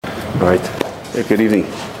All right. Hey, good evening.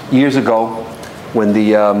 Years ago, when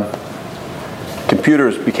the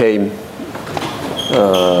computers became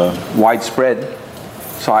widespread,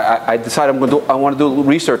 so I decided I want to do a little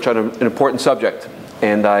research on an important subject,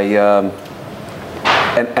 and I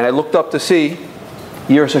looked up to see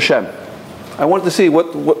Yiras Hashem. I wanted to see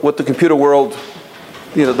what the computer world,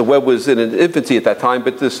 the web was in its infancy at that time,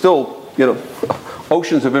 but there's still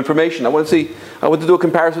oceans of information. I wanted to do a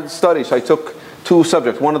comparison study, so I took two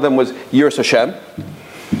subjects. One of them was Yiras Hashem,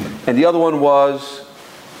 and the other one was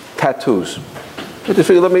tattoos. I just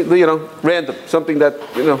figured, let me, random, something that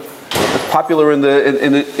that's popular in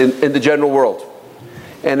the general world,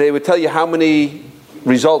 and they would tell you how many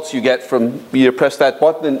results you get from you press that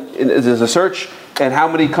button and there's a search, and how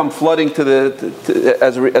many come flooding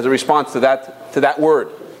as a response to that word.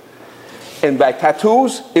 And by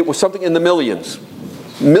tattoos, it was something in the millions,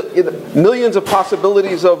 millions of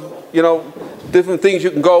possibilities of different things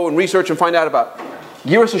you can go and research and find out about.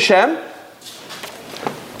 Yiras Hashem,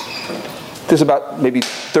 this is about maybe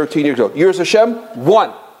 13 years ago. Yiras Hashem,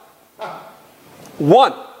 one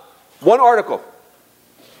article.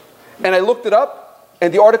 And I looked it up,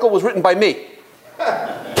 and the article was written by me.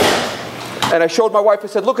 And I showed my wife, I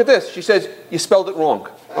said, look at this. She says, you spelled it wrong.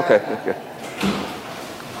 Okay.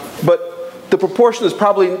 But the proportion is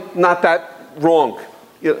probably not that wrong.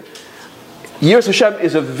 Yiras Hashem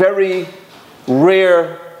is a very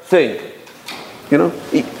rare thing. I'm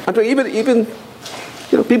talking even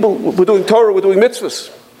people, we're doing Torah, we're doing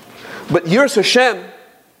mitzvahs. But Yiras Hashem,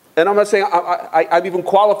 and I'm not saying I'm even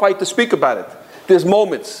qualified to speak about it. There's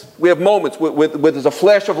moments. We have moments where there's a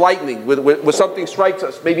flash of lightning, where something strikes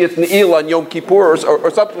us. Maybe it's an Ne'ilah on Yom Kippur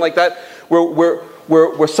or something like that,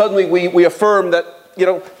 where suddenly we affirm that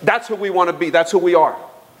that's who we want to be, that's who we are.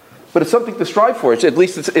 But it's something to strive for. At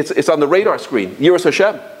least it's on the radar screen. Yiras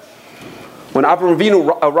Hashem. When Avraham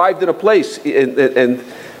Avinu arrived in a place and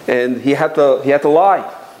he had to lie.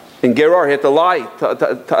 In Gerar, he had to lie to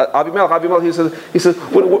Abimelech. He says,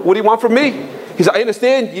 what do you want from me? He said, I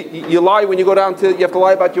understand you lie when you go down you have to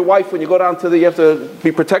lie about your wife when you go down you have to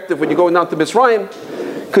be protective when you're going down to Mitzrayim,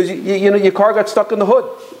 because your car got stuck in the hood,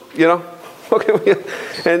 Okay,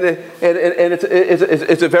 and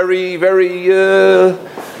it's a very, very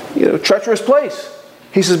treacherous place.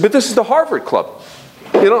 He says, but this is the Harvard Club.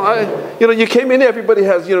 You came in there, everybody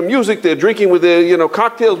has, music, they're drinking with their,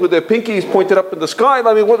 cocktails with their pinkies pointed up in the sky.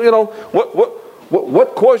 I mean,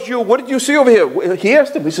 what caused you, what did you see over here? He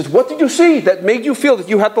asked him, he says, what did you see that made you feel that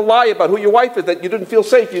you had to lie about who your wife is, that you didn't feel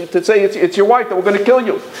safe to say it's your wife, that we're going to kill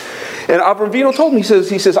you? And Avraham Avinu told him,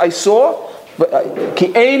 he says, I saw,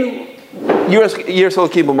 ki ein Yiras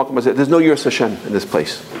Elokim b'makom hazeh. There's no Yiras Hashem in this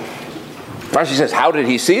place. Rashi says, how did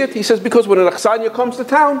he see it? He says, because when an Achsanya comes to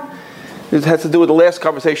town, it has to do with the last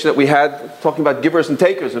conversation that we had, talking about givers and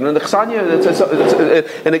takers. And in the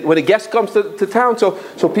Chsanya, when a guest comes to town, so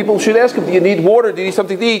people should ask him, do you need water? Do you need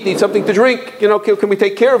something to eat? Need something to drink? Can we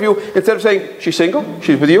take care of you? Instead of saying, she's single?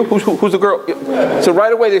 She's with you? Who's the girl? So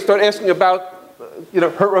right away they start asking about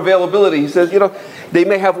her availability. He says, they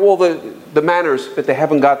may have all the manners, but they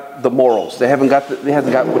haven't got the morals. They haven't got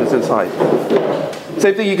what is inside.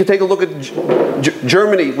 Same thing. You can take a look at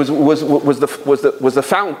Germany. Was the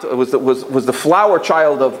fount, was the flower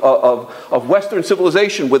child of Western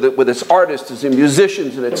civilization with its artists, its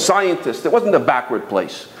musicians, and its scientists. It wasn't a backward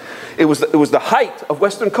place. It was the height of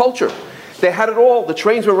Western culture. They had it all. The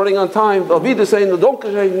trains were running on time.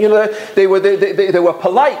 They were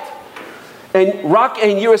polite. And Rak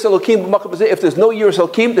ein Yiras Elokim b'makom hazeh. If there's no Yiras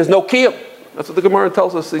Elokim, there's no Kiyum. That's what the Gemara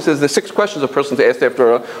tells us. He says there's 6 questions a person to ask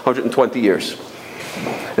after 120 years.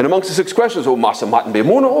 And amongst the 6 questions, Masa Matan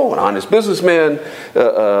Be'emunah, an honest businessman,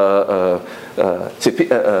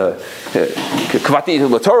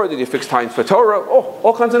 Kvati Torah, did you fix times for Torah?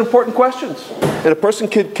 All kinds of important questions. And a person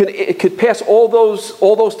could pass all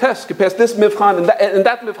those tests, could pass this mivchan and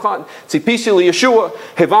that mivchan. Tzipisi Yeshua,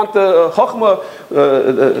 Hevanta Chachma,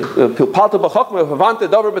 Pilpalta B'Chachma, Hevanta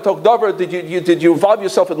Davar B'Tok Davar. Did you involve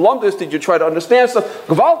yourself in lumdus? Did you try to understand stuff?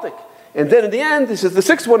 Gewaltic. And then in the end, he says the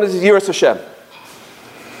 6th one is Yiras Hashem.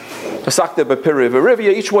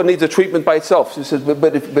 Each one needs a treatment by itself. He says, but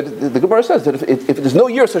the Gemara says that if there's no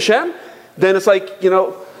Yiras Hashem, then it's like,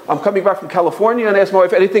 I'm coming back from California and I ask my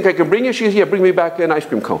wife, anything I can bring you? She says, yeah, bring me back an ice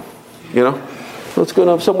cream cone. It's going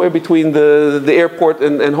to somewhere between the airport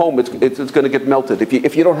and home. It's going to get melted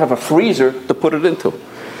if you don't have a freezer to put it into.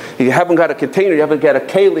 You haven't got a container, you haven't got a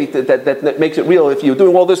keli that makes it real. If you're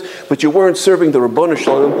doing all this, but you weren't serving the Rabbanu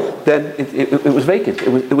Shalom, then it was vacant.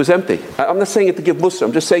 It was empty. I'm not saying it to give mussar.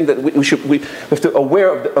 I'm just saying that we have to be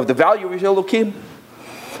aware of the value of Yisrael Elokim.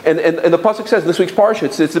 And the pasuk says this week's parsha.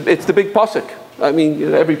 It's the big pasuk. I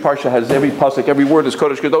mean, every parsha has every pasuk, every word is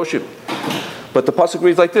Kodesh Kedoshim. But the pasuk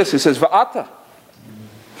reads like this. It says, Va'ata.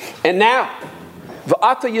 And now,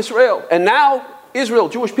 Va'ata Yisrael. And now, Israel,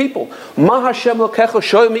 Jewish people. Ma Hashem Lokecha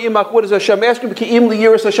shoy mi'imach. What is Hashem asking? Ki'im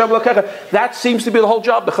liyiras Hashem Lokecha. That seems to be the whole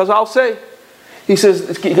job. The Chazal say. He says,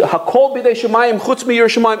 Hakol b'dei Shemayim chutz mi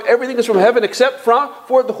Yerushalayim. Everything is from heaven except for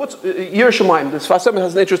the chutz Yerushalayim. The Sfas Emes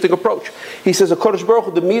has an interesting approach. He says, a Kodesh Baruch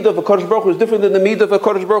Hu, the midah of a Kodesh Baruch Hu is different than the midah of a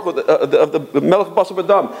Kodesh Baruch Hu, of the Melech Basar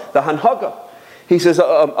V'Dam, the Hanhaga. He says,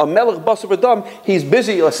 a Melech Basar V'Dam, he's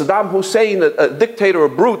busy, a Saddam Hussein, a dictator, a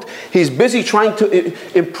brute, he's busy trying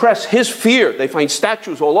to impress his fear. They find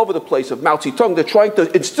statues all over the place of Mao Zedong. They're trying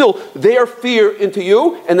to instill their fear into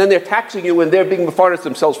you, and then they're taxing you, and they're being mefarnes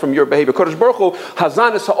themselves from your behavior. Kodesh Baruch Hu,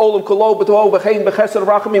 Hazanis ha'olam kolo b'to'o v'chein b'chesed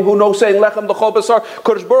rachamim hu no saying lechem l'chol basar.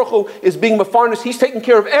 Kodesh Baruch Hu is being mefarnes. He's taking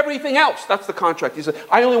care of everything else. That's the contract. He said,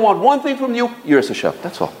 I only want one thing from you, Yiras Hashem.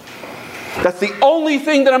 That's all. That's the only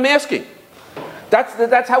thing that I'm asking.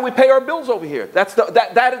 That's how we pay our bills over here. That is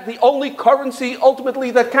the only currency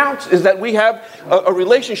ultimately that counts, is that we have a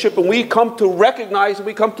relationship, and we come to recognize, and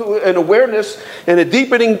we come to an awareness and a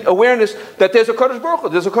deepening awareness that there's a Kodesh Baruch Hu.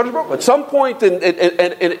 There's a Kodesh Baruch Hu. At some point in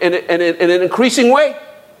an increasing way.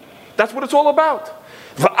 That's what it's all about.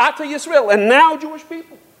 Va'ata Yisrael, and now Jewish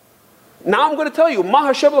people. Now I'm going to tell you, Ma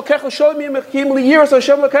Hashem Lokecha shoy mi'imach liyiras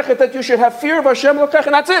Hashem Lokecha, that you should have fear of Hashem Lokecha,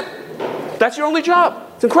 and that's it. That's your only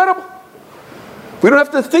job. It's incredible. We don't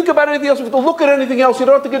have to think about anything else. We have to look at anything else. You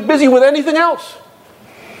don't have to get busy with anything else.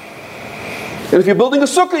 And if you're building a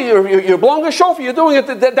sukkah, you're blowing a shofar, you're doing it.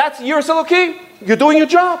 That's Yiras Elokim. You're doing your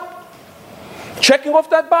job. Checking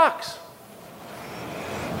off that box.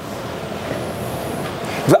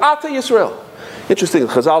 V'ata Yisrael. Interesting.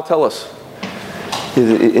 Chazal tell us.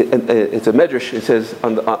 It's a medrash. It says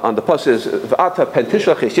on the plus says V'ata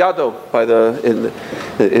pentishlach es yado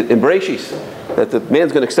in Bereshis. That the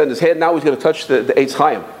man's going to extend his hand, now he's going to touch the Eitz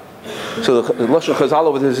Chaim. So the Lashon Chazal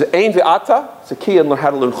over there is Ein V'ata. It's a key in how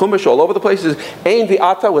to learn Chumash all over the place. It's Ein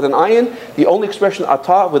V'ata with an ayin. The only expression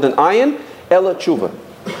Ata with an ayin, Ela Tshuva.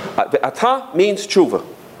 V'ata means Tshuva.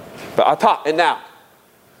 V'ata, and now.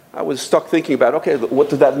 I was stuck thinking about, okay, what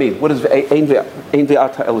does that mean? What is Ein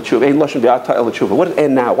V'ata Ela Tshuva? Ein Lashon V'ata Ela Tshuva. What is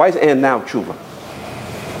and now? Why is and now Tshuva?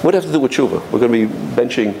 What does it have to do with Tshuva? We're going to be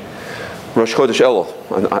benching Rosh Chodesh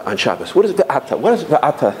Elul on Shabbos. What does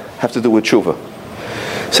V'ata have to do with tshuva?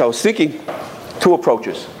 So I was thinking two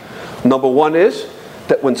approaches. Number one is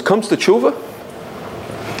that when it comes to tshuva,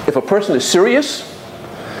 if a person is serious,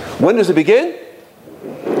 when does it begin?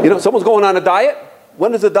 You know, someone's going on a diet.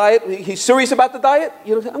 When is the diet? He's serious about the diet.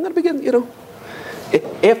 You know, I'm going to begin. You know,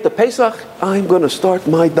 after Pesach, I'm going to start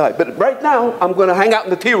my diet. But right now, I'm going to hang out in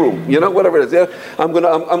the tea room. You know, whatever it is. Yeah? I'm going to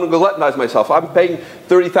gluttonize myself. I'm paying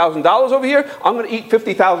 $30,000 over here. I'm going to eat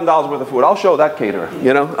 $50,000 worth of food. I'll show that caterer.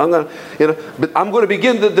 You know, but I'm going to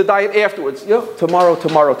begin the diet afterwards. You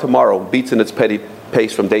know, tomorrow beats in its petty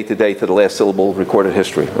pace from day to day to the last syllable of recorded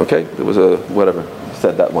history. Okay, there was a whatever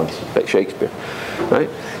said that once, Shakespeare, right?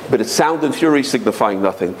 But it's sound and fury signifying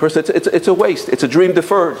nothing. First, it's a waste. It's a dream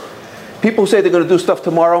deferred. People who say they're going to do stuff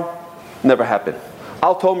tomorrow, never happen.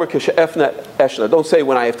 Al tomer k'she'efna eshna. Don't say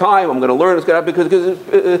when I have time, I'm going to learn, it's going to happen, because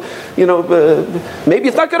maybe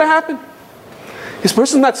it's not going to happen. This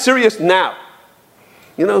person's not serious now.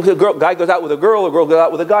 You know, guy goes out with a girl goes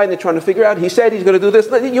out with a guy, and they're trying to figure out, he said he's going to do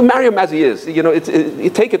this. You marry him as he is. You know, you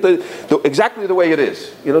take it exactly the way it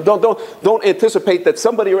is. You know, don't anticipate that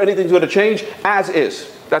somebody or anything's going to change as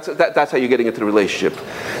is. That's how you're getting into the relationship.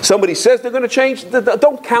 Somebody says they're going to change,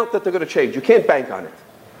 don't count that they're going to change. You can't bank on it.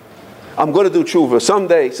 I'm going to do tshuva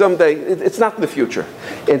someday. It's not in the future.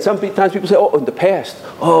 And sometimes people say, oh, in the past,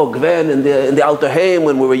 Gwen, in the Alter Heim,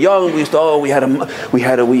 when we were young, we used to, we had a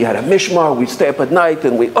mishmar, we'd stay up at night,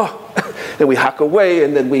 and we hack away,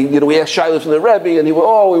 and then we asked Shiloh from the Rebbe, and we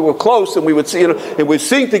were close, and we would see, and we'd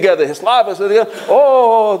sing together, Hislavas, and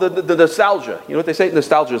the nostalgia. You know what they say?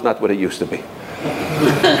 Nostalgia is not what it used to be.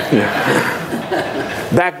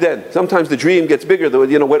 Back then, sometimes the dream gets bigger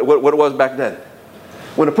than what it was back then.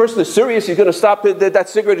 When a person is serious, he's going to stop that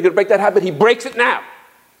cigarette, he's going to break that habit, he breaks it now.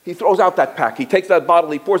 He throws out that pack, he takes that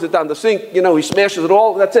bottle, he pours it down the sink, he smashes it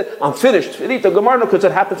all, that's it, I'm finished. Because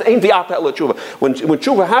it happens, Ein V'ata Ela Tshuva. When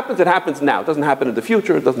tshuva happens, it happens now. It doesn't happen in the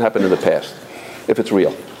future, it doesn't happen in the past, if it's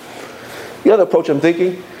real. The other approach I'm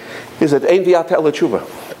thinking is that Ein V'ata Ela Tshuva.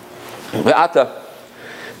 V'ata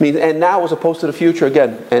means and now as opposed to the future,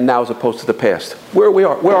 again, and now as opposed to the past. Where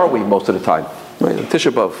are we most of the time? Right,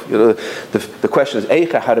 Tisha B'Av. The question is,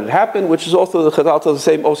 Eicha, how did it happen? Which is also the Chazal tells the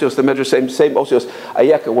same Osios, the Medrash, same Osios.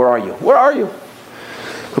 Ayeka, where are you? Where are you?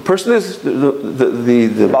 The person is,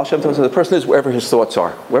 the Baal Shem Tov says, the person is wherever his thoughts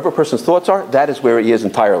are. Wherever a person's thoughts are, that is where he is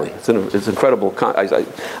entirely. It's incredible.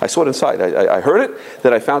 I saw it inside. I heard it,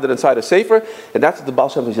 then I found it inside a sefer, and that's what the Baal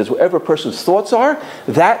Shem Tov says. Wherever a person's thoughts are,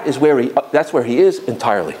 that's where he is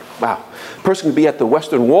entirely. Wow. A person can be at the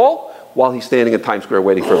Western Wall while he's standing in Times Square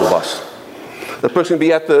waiting for the bus. The person can be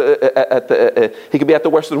he can be at the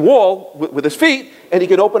Western Wall with his feet, and he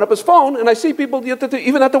can open up his phone. And I see people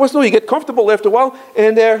even at the Western Wall, you get comfortable after a while,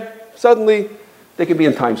 and suddenly they can be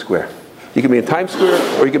in Times Square. You can be in Times Square,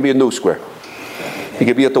 or you can be in New Square. You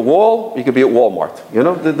can be at the Wall, or you can be at Walmart. You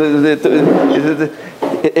know,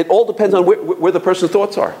 it all depends on where the person's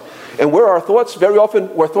thoughts are. And where our thoughts, very often,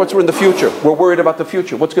 our thoughts are in the future. We're worried about the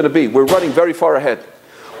future. What's going to be? We're running very far ahead.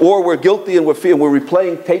 Or we're guilty and we're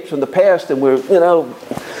replaying tapes from the past and we're,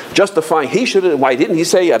 justifying he should have, why didn't he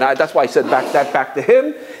say, and that's why I said back to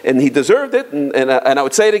him, and he deserved it, and I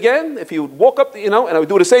would say it again, if he would walk up, and I would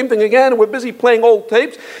do the same thing again, and we're busy playing old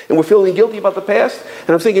tapes, and we're feeling guilty about the past, and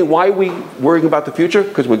I'm thinking, why are we worrying about the future?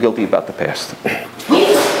 Because we're guilty about the past. I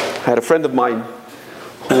had a friend of mine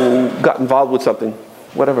who got involved with something,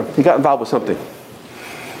 whatever, he got involved with something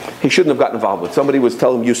he shouldn't have gotten involved with. Somebody was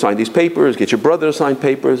telling him, you sign these papers, get your brother to sign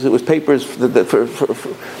papers. It was papers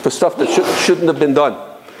for stuff that shouldn't have been done.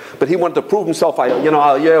 But he wanted to prove himself.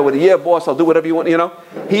 Boss, I'll do whatever you want,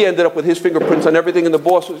 He ended up with his fingerprints on everything, and the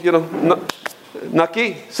boss was,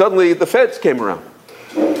 naki. Suddenly the feds came around.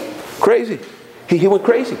 Crazy. He went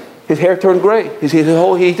crazy. His hair turned gray.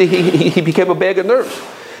 He became a bag of nerves.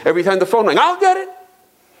 Every time the phone rang, I'll get it.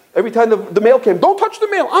 Every time the mail came, don't touch the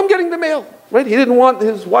mail, I'm getting the mail. Right? He didn't want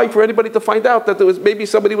his wife or anybody to find out that there was maybe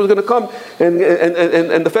somebody was going to come and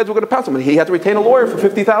the feds were going to pounce him. And he had to retain a lawyer for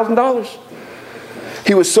 $50,000.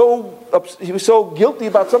 He was so guilty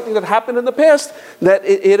about something that happened in the past that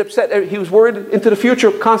it upset. He was worried into the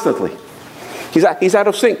future constantly. He's out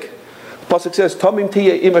of sync. Pasuk says, "Tamim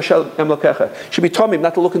tiye im Hashem Elokecha." Should be tamim,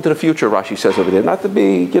 not to look into the future. Rashi says over there, not to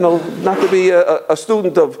be, not to be a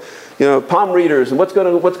student of, palm readers and what's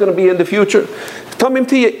going to be in the future. Tamim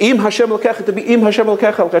tiye im Hashem Elokecha, to be im Hashem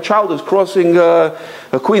Elokecha, like a child is crossing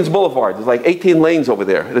Queens Boulevard. There's like 18 lanes over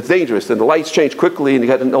there, and it's dangerous. And the lights change quickly, and you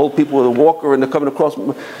got an old people with a walker, and they're coming across.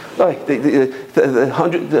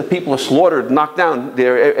 The people are slaughtered, knocked down.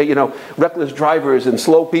 They're reckless drivers and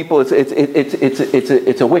slow people. It's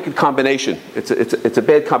a wicked combination. It's a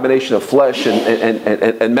bad combination of flesh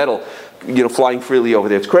and metal, flying freely over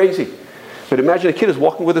there. It's crazy. But imagine a kid is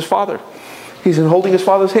walking with his father. He's holding his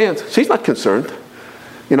father's hand. So he's not concerned,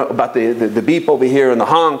 about the beep over here and the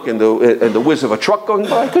honk and the whiz of a truck going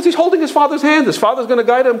by, because he's holding his father's hand. His father's going to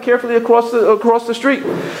guide him carefully across the street.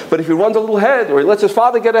 But if he runs a little ahead, or he lets his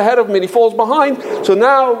father get ahead of him and he falls behind, so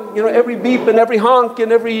now every beep and every honk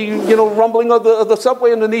and every rumbling of the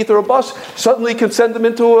subway underneath or a bus suddenly can send him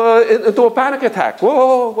into a panic attack.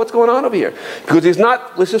 Whoa, what's going on over here? Because he's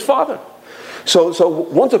not with his father. So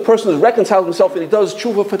once a person has reconciled himself and he does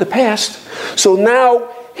tshuva for the past, so now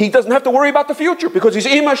he doesn't have to worry about the future because he's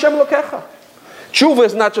im Hashem Elokecha. Tshuva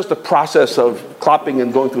is not just a process of clapping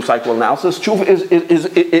and going through psychoanalysis. Tshuva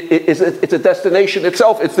it's a destination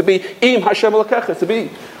itself. It's to be im Hashem Elokecha. It's to be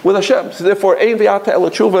with Hashem. So therefore, ein v'ata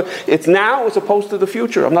ela tshuva. It's now as opposed to the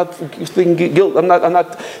future. I'm not thinking guilt. I'm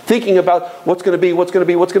not thinking about what's going to be,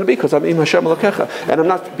 because I'm im Hashem Elokecha, and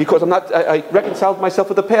I reconciled myself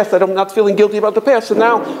with the past. I'm not feeling guilty about the past. So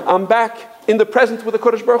now I'm back in the present with the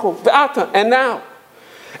Kodesh Baruch Hu. V'ata, and now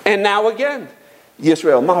again.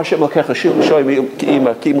 Yisrael,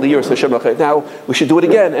 now we should do it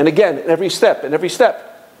again and again, in every step.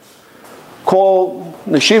 Call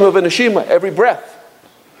Neshima v'Neshima, every breath,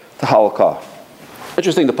 to Halakha.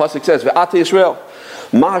 Interesting, the pasuk says, Ve'ata Yisrael,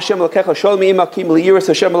 Ma Hashem Elokecha, Sholem ima kim liyiras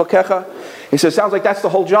Hashem Elokecha. He says, sounds like that's the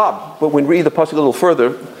whole job. But when we read the pasuk a little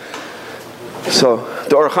further, so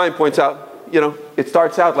the Or HaChaim points out, it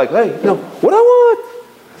starts out like, hey, what I want,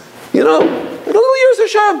 a little yiras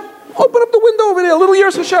Hashem. Open up the window over there, a little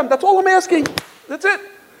yiras Hashem. That's all I'm asking. That's it.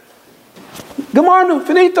 Gemarnu,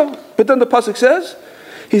 finito. But then the pasuk says,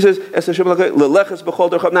 he says, "Es Hashem leleches b'chol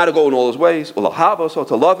derech," now to go in all his ways. Ulahava, so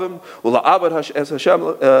to love him. Ula'abad es Hashem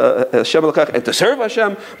lekech, and to serve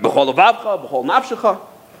Hashem. B'chol avavcha, b'chol nafshecha.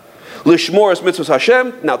 Lishmor es mitzvahs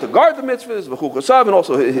Hashem, now to guard the mitzvahs. V'chu chasav, and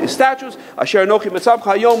also his statutes. Asher nochi mitzvah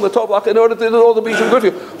hayom l'tov lach, in order to do all the be good for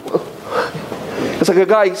you. It's like a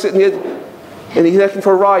guy sitting here, and he's asking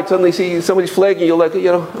for a ride. Suddenly see somebody's flagging you, and he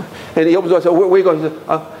opens the door and says, where are you going? He says,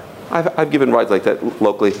 I've given rides like that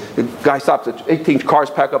locally. The guy stops at 18 cars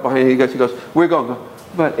pack up behind him. He goes, where are you going?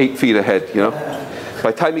 About 8 feet ahead,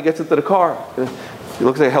 By the time he gets into the car, he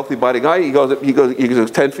looks like a healthy body guy. He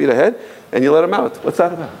goes 10 feet ahead, and you let him out. What's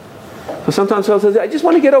that about? So sometimes someone says, I just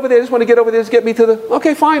want to get over there, just get me to the,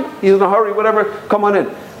 okay, fine, he's in a hurry, whatever, come on in.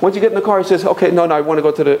 Once you get in the car, he says, okay, no, I want to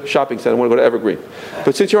go to the shopping center, I want to go to Evergreen.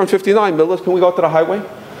 But since you're on 59, Millis, can we go out to the highway?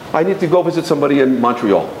 I need to go visit somebody in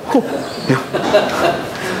Montreal. Cool.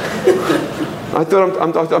 I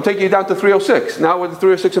thought I'm taking you down to 306. Now we're at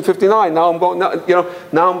 306 and 59. Now I'm going,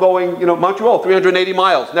 Montreal, 380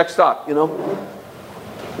 miles, next stop, He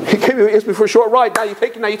came here and asked me for a short ride. Now you're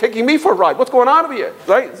taking me for a ride. What's going on over here?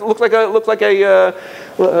 Right? It looks like a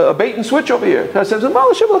bait and switch over here. I said,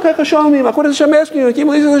 what is Hashem asking you? A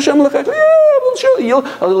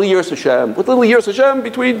little years Hashem. With little years Hashem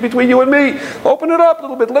between you and me. Open it up a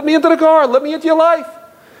little bit. Let me into the car. Let me into your life.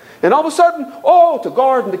 And all of a sudden, to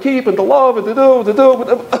guard and to keep and to love and to do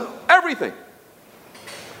everything.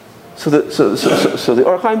 So the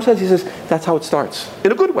Or HaChaim says, he says, that's how it starts.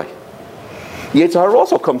 In a good way. Yetzer Hara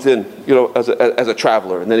also comes in, as a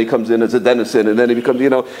traveler, and then he comes in as a denizen, and then he becomes,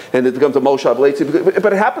 and it becomes a Moshav Leitzi.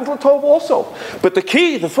 But it happens to Tov also. But the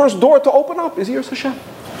key, the first door to open up is Yiras Hashem.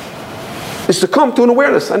 It's to come to an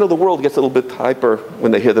awareness. I know the world gets a little bit hyper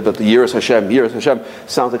when they hear about the Yiras Hashem. Yiras Hashem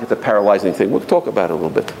sounds like it's a paralyzing thing. We'll talk about it a little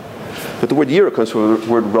bit. But the word Yira comes from the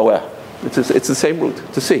word Roeh. It's the same root,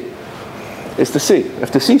 to see. It's to see. You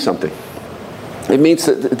have to see something. It means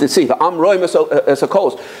to see. The Am Roim as a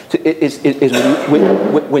Kos is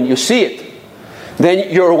when you see it, then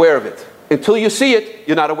you're aware of it. Until you see it,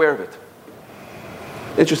 you're not aware of it.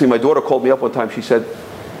 Interesting, my daughter called me up one time. She said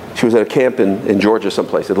she was at a camp in Georgia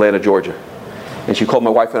someplace, Atlanta, Georgia. And she called my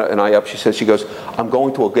wife and I up. She goes, I'm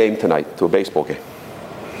going to a game tonight, to a baseball game.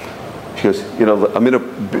 She goes, I'm in a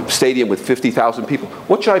stadium with 50,000 people.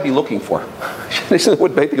 What should I be looking for? She said,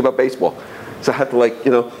 what do you think about baseball? So I had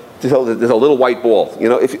to there's a little white ball.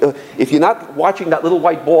 If you're not watching that little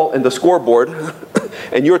white ball in the scoreboard,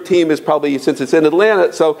 and your team is probably, since it's in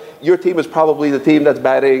Atlanta, so your team is probably the team that's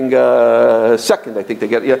batting second, I think they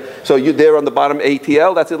get. Yeah. So you're there on the bottom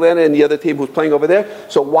ATL, that's Atlanta, and the other team who's playing over there.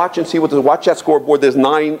 So watch and see watch that scoreboard. There's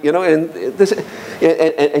 9, and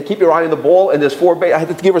keep your eye on the ball. And there's 4. I had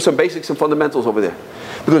to give her some basics and fundamentals over there,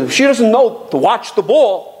 because if she doesn't know to watch the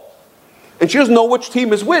ball, and she doesn't know which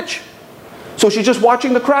team is which. So she's just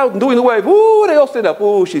watching the crowd and doing the wave. Ooh, they all stand up.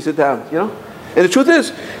 Ooh, she sit down, And the truth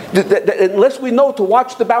is, that unless we know to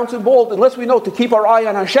watch the bouncing ball, unless we know to keep our eye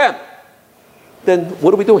on Hashem, then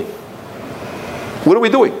what are we doing? What are we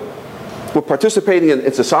doing? We're participating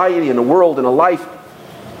in society, in the world, in a life,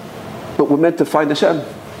 but we're meant to find Hashem.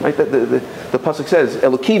 Right? The pasuk says,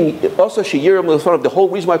 Elokim also sheyirim l'lefanov. The whole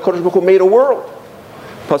reason why Kodesh Baruch Hu made a world.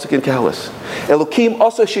 Pasuk in Kahalis. Elokim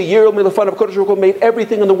also sheyirim l'lefanov. Kodesh Baruch Hu made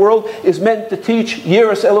everything in the world is meant to teach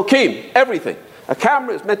Yiras Elokim. Everything. A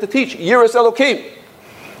camera is meant to teach Yiras Elokim.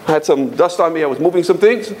 I had some dust on me. I was moving some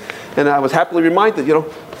things, and I was happily reminded,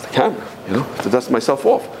 it's the camera, to dust myself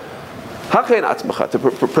off.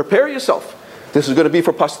 To prepare yourself. This is going to be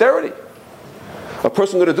for posterity. A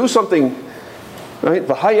person going to do something, right?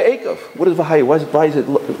 V'haya Eikav. What is V'haya? Why is it?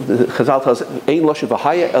 The Chazal tells us, Ein Lashon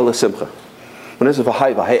V'haya Ela Simcha. When there's a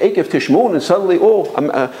V'haya Eikav Tishmun, and suddenly,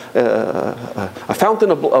 a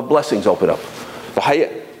fountain of blessings open up.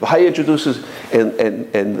 V'haya introduces,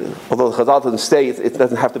 and although the Chazal doesn't say, it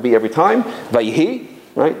doesn't have to be every time. Vayhi,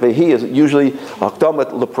 right? Vayhi is usually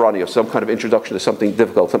Akdamat Leprani, or some kind of introduction to something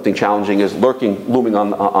difficult, something challenging is looming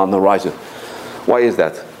on the horizon. Why is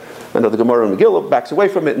that? I know the Gemara in Megillah backs away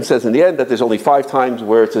from it and says in the end that there's only 5 times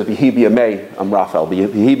where it says V'hi b'yamei Amrafel,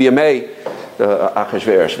 V'hi b'yamei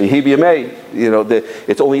Achashverosh, V'hi b'yamei.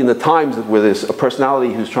 It's only in the times where there's a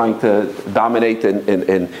personality who's trying to dominate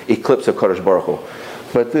and eclipse a Kodesh Baruch Hu.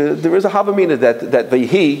 But there is a Havamina that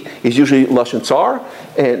V'hi is usually Lashon Tsar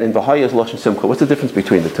and V'haya is Lashon Simcha. What's the difference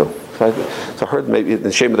between the two? So I heard maybe in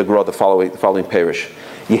the Shem of the Gra the following parish.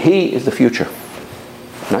 Yehi is the future,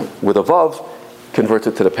 right? With a Vav converts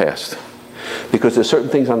it to the past. Because there's certain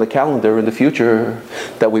things on the calendar in the future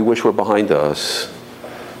that we wish were behind us,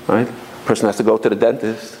 right? A person has to go to the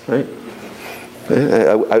dentist, right?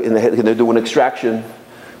 And they do an extraction,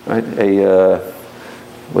 right?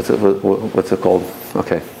 What's it called?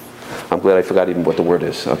 Okay. I'm glad I forgot even what the word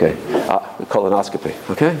is. Okay. Colonoscopy.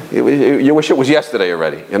 Okay. You wish it was yesterday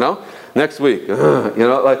already, Next week.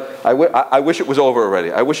 I wish it was over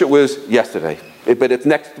already. I wish it was yesterday. But it's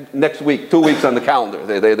next week, 2 weeks on the calendar.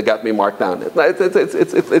 They got me marked down.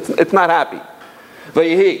 It's not happy.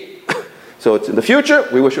 Vayihi. So it's in the future,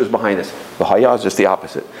 we wish it was behind us. V'haya is just the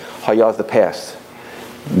opposite. Haya is the past.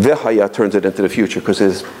 V'haya turns it into the future, because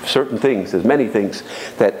there's certain things, there's many things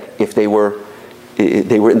that if they were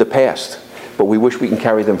in the past, but we wish we can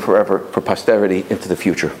carry them forever for posterity into the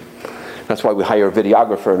future. That's why we hire a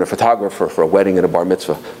videographer and a photographer for a wedding and a bar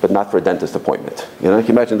mitzvah, but not for a dentist appointment. You know, can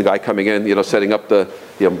you imagine the guy coming in, you know, setting up the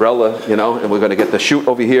umbrella, you know, and we're going to get the shoot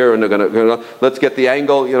over here, and they're going to, let's get the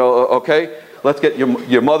angle, you know, okay, let's get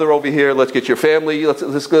your mother over here, let's get your family, let's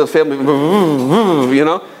get the family, you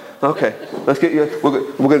know, okay, let's get you, we're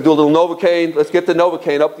going to do a little Novocaine, let's get the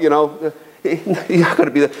Novocaine up, you know. You're not going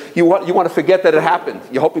to be there. You want to forget that it happened.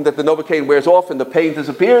 You're hoping that the Novocaine wears off and the pain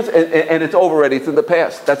disappears and it's over already. It's in the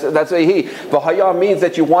past. That's Ehi. V'haya means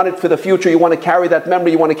that you want it for the future. You want to carry that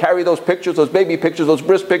memory. You want to carry those pictures, those baby pictures, those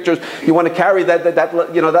bris pictures. You want to carry that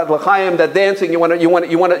you know, that l'chaim, that dancing. You want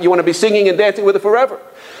to be singing and dancing with it forever.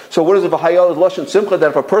 So what is the V'haya Lashon Simcha that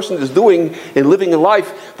if a person is doing and living in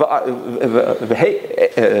life, V'haya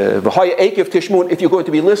Ekev Tishmun, if you're going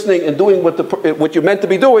to be listening and doing what you're meant to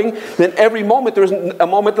be doing, then every moment there is a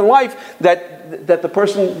moment in life that the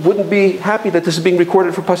person wouldn't be happy that this is being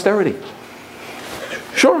recorded for posterity.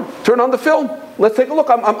 Sure, turn on the film. Let's take a look.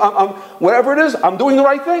 I'm whatever it is, I'm doing the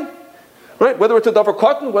right thing. Right? Whether it's a davar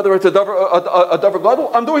cotton, whether it's a davar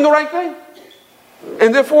gadol, I'm doing the right thing.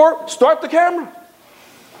 And therefore, start the camera.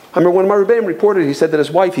 I remember when my Rebbeim reported, he said that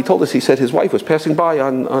his wife, he told us, he said his wife was passing by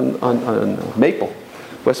on Maple,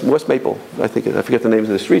 West Maple. I forget the names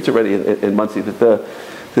of the streets already in Monsey,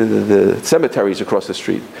 the cemeteries across the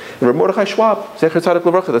street. And Reb Mordechai Schwab, Zecher Tzaddik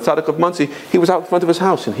Levracha, the Tzaddik of Monsey, he was out in front of his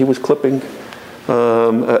house and he was clipping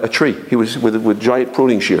a tree. He was with giant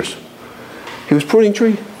pruning shears. He was pruning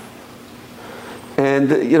tree.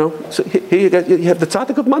 And you know, so here you have the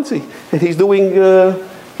Tzaddik of Monsey, and he's doing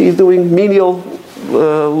menial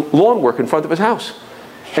lawn work in front of his house,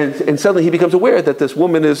 and suddenly he becomes aware that this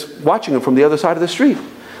woman is watching him from the other side of the street,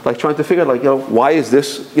 like trying to figure out, like, you know, why is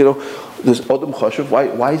this, you know, this Adam Chashuv,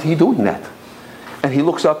 why is he doing that? And he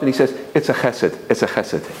looks up and he says, it's a chesed, it's a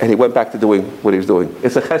chesed. And he went back to doing what he was doing.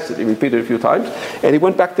 It's a chesed. He repeated it a few times, and he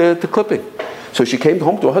went back to clipping. So she came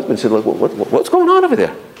home to her husband and said, like, what's going on over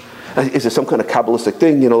there? Is there some kind of Kabbalistic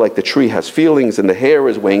thing, you know, like the tree has feelings and the hair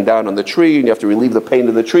is weighing down on the tree and you have to relieve the pain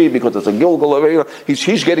of the tree because it's a gilgal, you know,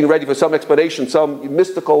 he's getting ready for some explanation, some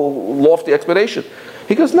mystical, lofty explanation.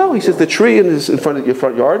 He goes, no, he says the tree in front of your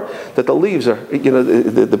front yard, that the leaves are, you know,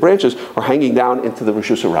 the branches are hanging down into the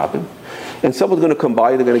Rishus HaRabim. And someone's going to come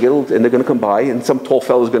by, they're going to come by, and some tall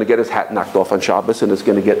fellow's going to get his hat knocked off on Shabbos and it's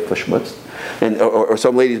going to get verschmutzed. And or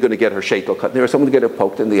some lady's going to get her sheitel cut there, or someone's going to get her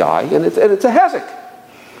poked in the eye, and it's a hezek.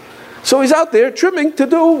 So he's out there trimming not to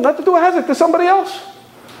do a hezek to somebody else.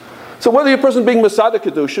 So whether your person's being Masada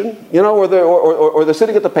Kedushin, you know, or they're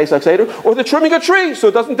sitting at the Pesach Seder, or they're trimming a tree so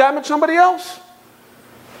it doesn't damage somebody else.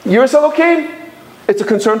 Yiras Elokim, it's a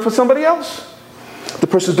concern for somebody else. The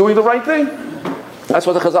person's doing the right thing. That's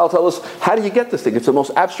what the Chazal tell us. How do you get this thing? It's the most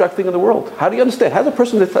abstract thing in the world. How do you understand? How does a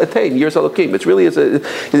person attain Yiras Elokim? It's really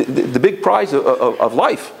the big prize of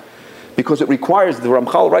life. Because it requires, the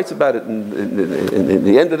Ramchal writes about it in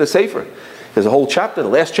the end of the Sefer. There's a whole chapter, the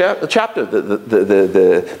last chapter,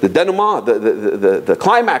 the denouement, the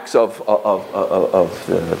climax of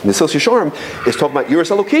Mesilas Yesharim is talking about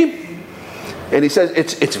Yiras Elokim. And he says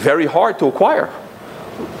it's very hard to acquire,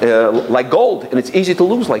 like gold, and it's easy to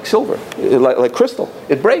lose, like silver, like crystal.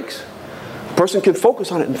 It breaks. A person can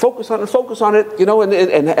focus on it and focus on it and focus on it, you know,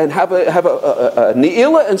 and have a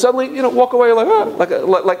ni'ila, and suddenly, you know, walk away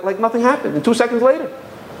like nothing happened. And 2 seconds later,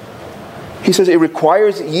 he says it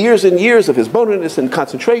requires years and years of his bonus and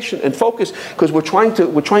concentration and focus, because we're trying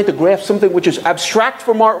to grasp something which is abstract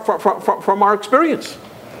from our experience.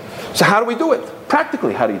 So how do we do it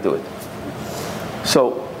practically? How do you do it?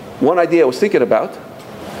 So one idea I was thinking about,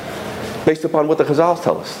 based upon what the Chazals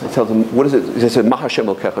tell us. They tell them, what is it? They said, Ma Hashem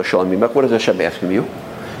Elokecha Shalom Yimech. What is Hashem asking you?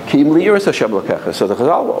 Ki im li yiras Hashem Elokecha. So the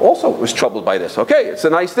Chazal also was troubled by this. Okay, it's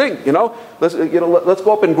a nice thing, you know. Let's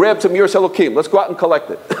go up and grab some Yiras Elokim. Let's go out and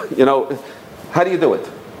collect it. You know, how do you do it?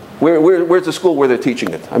 Where's the school where they're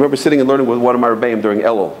teaching it? I remember sitting and learning with one of my Rebbeim during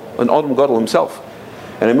Elul, an Adam Gadol himself.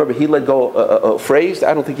 And I remember he let go a phrase.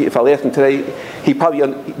 I don't think if I'll ask him today, he probably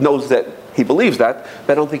knows that, he believes that,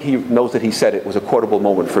 but I don't think he knows that he said it. It was a quotable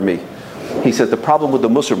moment for me. He says the problem with the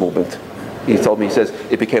Musar movement, he told me, he says,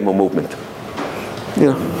 it became a movement. You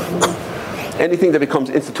know, anything that becomes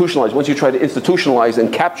institutionalized, once you try to institutionalize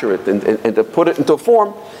and capture it and to put it into a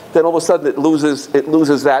form, then all of a sudden it loses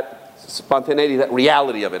that spontaneity, that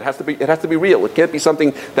reality of it. It has to be real. It can't be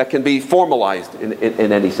something that can be formalized in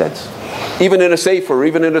any sense. Even in a sefer,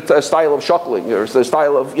 even in a style of shuckling, or a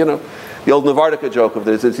style of, you know, the old Navardika joke of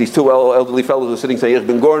these two elderly fellows are sitting saying, Ich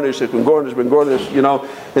bin Gornish, you know,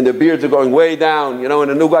 and their beards are going way down, you know,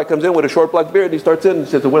 and a new guy comes in with a short black beard and he starts in and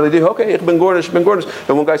says, what do they do? Okay, Ich bin Gornish.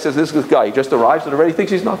 And one guy says, this guy, he just arrives and already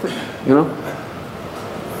thinks he's nothing, you know.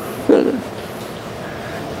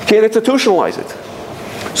 You can't institutionalize it.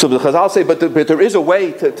 So the Chazal say, but there is a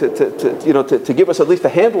way to give us at least a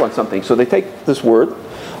handle on something. So they take this word,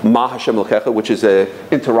 Ma Hashem L'kecha, which is an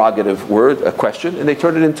interrogative word, a question, and they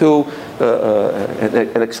turn it into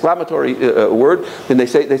an exclamatory word, and they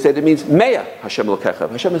say it means Mea Hashem L'kecha.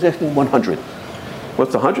 Hashem is asking 100.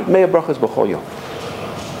 What's 100? Mea brachas b'chol yom.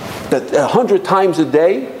 That 100 times a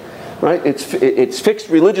day, right? It's fixed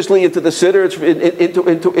religiously into the siddur, it's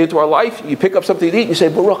into our life. You pick up something to eat, and you say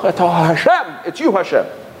Baruch atah Hashem. It's you, Hashem.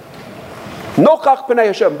 Nokach b'nei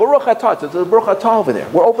Hashem. Baruch atah. It's a Baruch atah over there.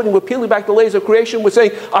 We're peeling back the layers of creation. We're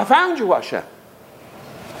saying, I found you, Hashem.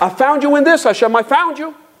 I found you in this, Hashem. I found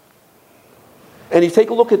you. And you take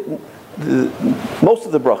a look at most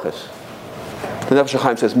of the brachas. The Nefesh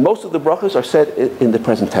HaChaim says most of the brachas are said in the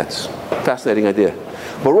present tense. Fascinating idea.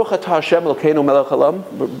 Baruch atah Hashem Elokeinu melech haolam.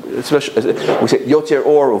 We say Yotzer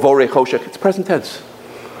Or, Vorei Choshech. It's present tense.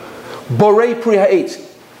 Borei Pri Ha'etz.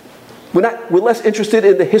 We're less interested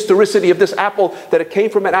in the historicity of this apple, that it came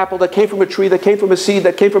from an apple, that came from a tree, that came from a seed,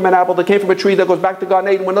 that came from an apple, that came from a tree, that goes back to Gan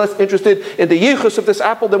Eden. We're less interested in the yichus of this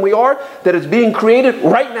apple than we are that it's being created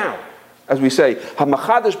right now. As we say,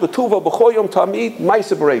 Hamachadash B'tuva B'choyom Tamid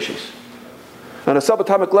Ma'aseh Bereshis. On a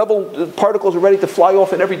subatomic level, particles are ready to fly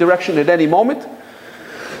off in every direction at any moment.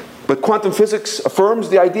 But quantum physics affirms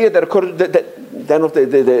the idea that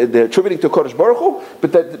they're attributing to Kodesh Baruch Hu,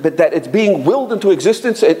 but that it's being willed into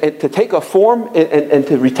existence and to take a form and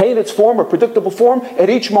to retain its form, a predictable form, at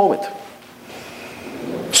each moment.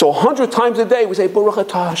 So 100 times a day we say, Baruch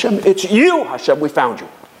atah Hashem, it's you, Hashem, we found you.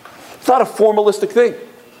 It's not a formalistic thing.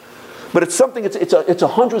 But it's something, it's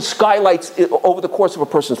 100 skylights over the course of a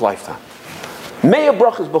person's lifetime. Mea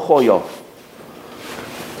brachas b'chol yom.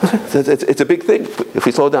 It's a big thing. If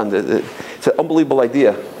we slow down, it's an unbelievable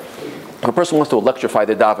idea. If a person wants to electrify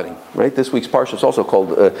their davening, right? This week's parsha is also called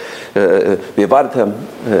V'yavadtem,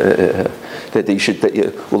 that you should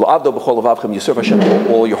U'la'avdo b'chol avavchem, you serve Hashem with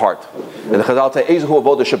all your heart. And the Chazal say, Ezehu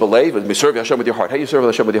avodah shebelev, and you serve Hashem with your heart. How you serve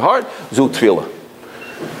Hashem with your heart? Zu tefillah.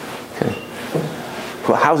 Okay.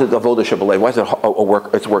 Well, how is it avodah shebelev? Why is it a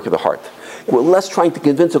work? It's work of the heart. We're less trying to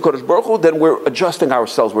convince the Kodesh Baruch Hu than we're adjusting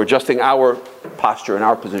ourselves. We're adjusting our posture and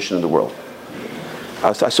our position in the world.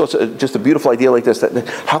 I saw just a beautiful idea like this. That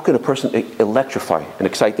how can a person electrify and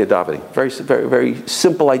excite their davening? Very, very, very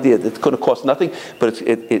simple idea. It's going to cost nothing, but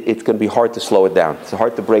it's going to be hard to slow it down. It's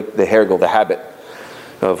hard to break the hergel, the habit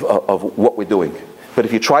of what we're doing. But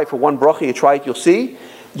if you try it for one bracha, you try it, you'll see,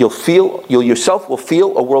 you yourself will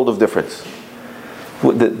feel a world of difference.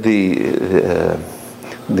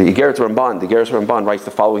 The Igeretz Ramban writes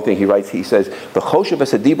the following thing. He says,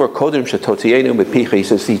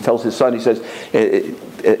 he tells his son, he says,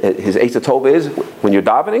 his Eitz Tova is, when you're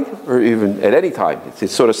davening, or even at any time,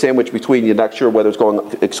 it's sort of sandwiched between, you're not sure whether it's going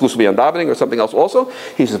exclusively on davening or something else also.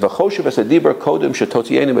 He says, think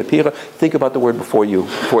about the word before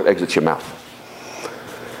it exits your mouth.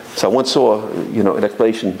 So I once saw, an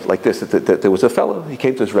explanation like this, that there was a fellow, he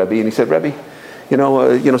came to his Rebbe and he said, Rebbe,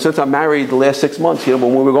 since I'm married the last 6 months, when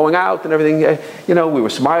we were going out and everything, we were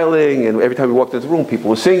smiling, and every time we walked into the room, people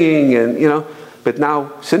were singing, and, but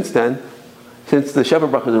now, since the Sheva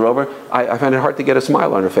Brachas are over, I find it hard to get a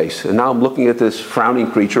smile on her face. And now I'm looking at this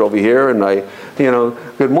frowning creature over here, and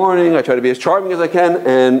good morning, I try to be as charming as I can,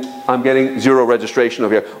 and I'm getting zero registration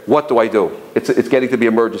over here. What do I do? It's getting to be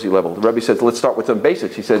emergency level. The Rebbe says, let's start with some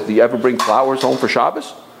basics. He says, do you ever bring flowers home for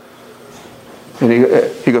Shabbos? And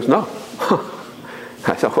he goes, no.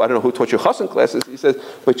 I don't know who taught you chassan classes. He says,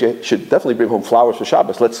 but you should definitely bring home flowers for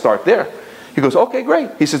Shabbos. Let's start there. He goes, okay, great.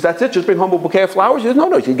 He says, that's it? Just bring home a bouquet of flowers? He says,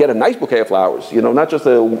 no, you can get a nice bouquet of flowers. Not just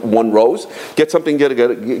one rose. Get something, get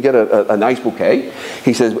a nice bouquet.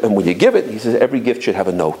 He says, and when you give it, he says, every gift should have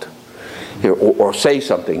a note. Or say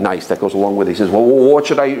something nice that goes along with it. He says, well, what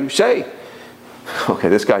should I say? Okay,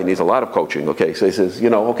 this guy needs a lot of coaching. Okay, so he says,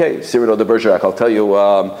 okay, Cyrano de Bergerac, I'll tell you,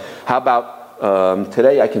 how about,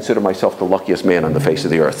 today I consider myself the luckiest man on the face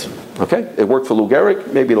of the earth. Okay? It worked for Lou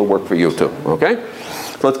Gehrig, maybe it'll work for you too. Okay?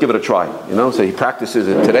 So let's give it a try. So he practices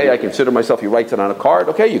it. Today I consider myself, he writes it on a card.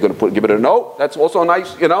 Okay, you're going to give it a note. That's also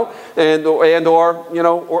nice, or say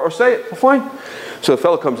it. Well, fine. So the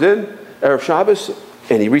fellow comes in, Erev Shabbos,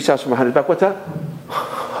 and he reaches out from behind his back. What's that?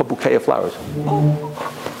 A bouquet of flowers.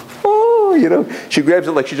 She grabs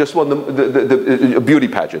it like she just won the beauty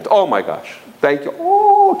pageant. Oh my gosh. Thank you.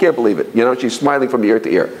 Oh, can't believe it. She's smiling from ear to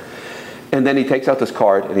ear. And then he takes out this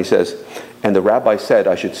card and he says, and the rabbi said,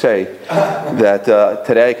 I should say, that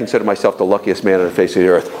today I consider myself the luckiest man on the face of the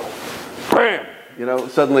earth. Bam!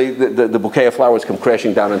 Suddenly the bouquet of flowers come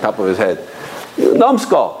crashing down on top of his head.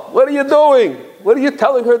 Numbskull, what are you doing? What are you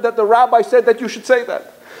telling her that the rabbi said that you should say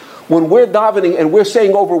that? when we're davening and we're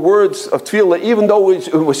saying over words of tefillah, even though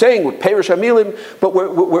we're saying with Perish Hamilim, but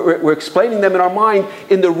we're explaining them in our mind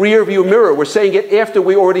in the rear view mirror. We're saying it after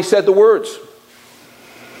we already said the words.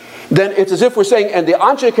 Then it's as if we're saying, and the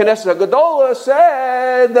Anshe Knesset HaGadola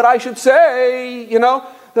said that I should say, Hakel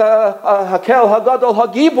Hagadol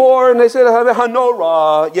Hagibor, and they said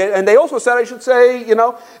Hanora, and they also said I should say, and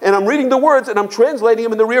I'm reading the words and I'm translating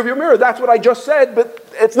them in the rearview mirror. That's what I just said, but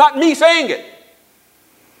it's not me saying it.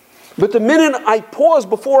 But the minute I pause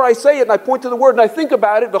before I say it and I point to the word and I think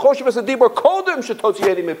about it, before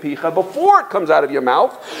it comes out of your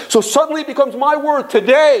mouth, so suddenly it becomes my word.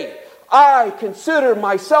 Today, I consider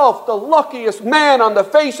myself the luckiest man on the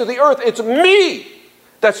face of the earth. It's me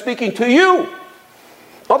that's speaking to you.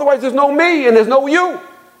 Otherwise, there's no me and there's no you.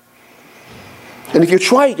 And if you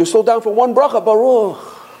try it, you slow down for one bracha, Baruch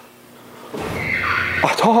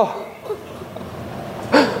Atah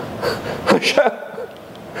Hashem.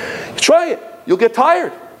 Try it. You'll get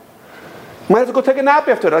tired. You might have to go take a nap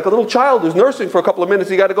after it, like a little child who's nursing for a couple of minutes.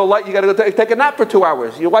 You got to go take a nap for 2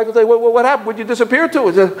 hours. Your wife will say, "What happened? Where'd you disappear to?"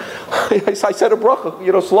 I said a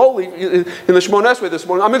bracha, slowly in the Shmoneh Esrei this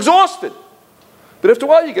morning. I'm exhausted. But after a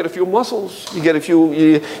while, you get a few muscles. You get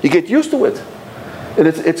used to it, and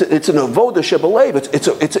it's an avodah shebelev.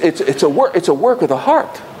 It's a work of the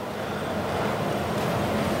heart.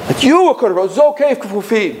 That you are zokei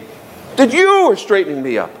kufufim. That you are straightening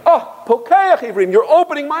me up. Pokeach Ivrim, you're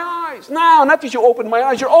opening my eyes. Now, not that you opened my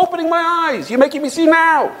eyes, you're opening my eyes. You're making me see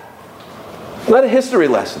now. Not a history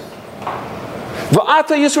lesson.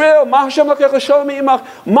 Va'ata Yisrael, ma Hashem lakecha shalom imach,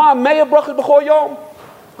 ma meya brachas b'chol yom.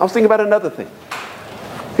 I was thinking about another thing.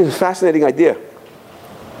 It's a fascinating idea.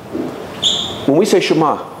 When we say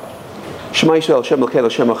Shema Yisrael, Hashem lakecha,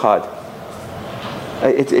 Hashem echad,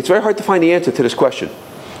 it's very hard to find the answer to this question.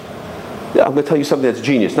 I'm going to tell you something that's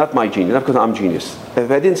genius, not my genius, not because I'm genius. If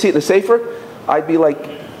I didn't see it in the Sefer, I'd be like,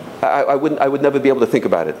 I would never be able to think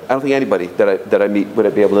about it. I don't think anybody that I meet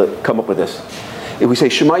would be able to come up with this. If we say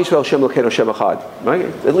Shema Yisrael, Shem Elokeinu, Shem Echad, right?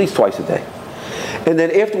 At least twice a day. And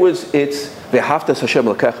then afterwards it's V'haftas Hashem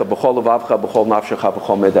Elokecha, B'chol Levavcha, B'chol Nafshecha,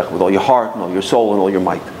 B'chol Medech, with all your heart and all your soul and all your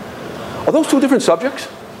might. Are those two different subjects?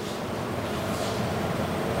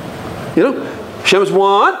 Hashem is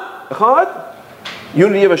one, Echad,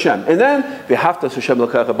 unity of Hashem. And then, V'haftas Hashem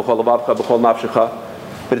l'kecha b'chol levavcha b'chol nafshecha.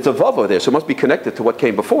 But it's a vav over there, so it must be connected to what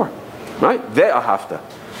came before. Right? Ve'ahafta.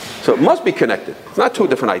 So it must be connected. It's not two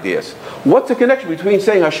different ideas. What's the connection between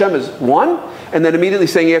saying Hashem is one, and then immediately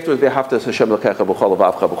saying afterwards, V'haftas Hashem l'kecha b'chol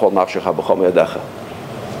levavcha b'chol nafshecha b'chol me'adecha.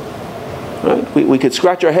 Right? We could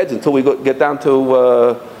scratch our heads until we get down to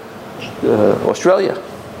Australia.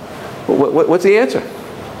 What's the answer?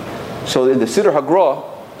 So in the Siddur HaGra,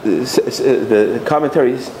 the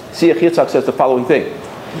commentary Siach Yitzhak says the following thing,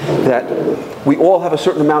 that we all have a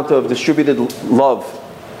certain amount of distributed love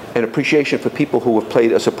and appreciation for people who have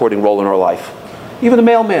played a supporting role in our life. Even the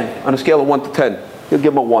mailman, on a scale of 1 to 10, you'll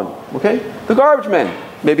give him a 1. Okay? The garbage man,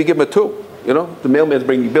 maybe give him a 2. The mailman's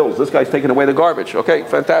bringing bills. This guy's taking away the garbage. Okay,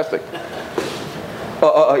 fantastic.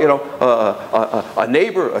 A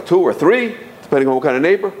neighbor, a 2 or 3, depending on what kind of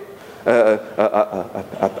neighbor.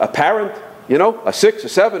 A parent. A 6, a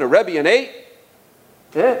 7, a Rebbe, an 8.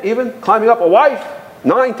 Yeah, even climbing up a wife,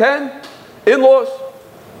 9, 10, in-laws,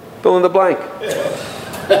 fill in the blank.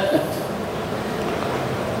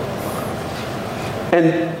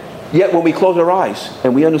 And yet when we close our eyes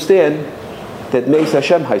and we understand that Meis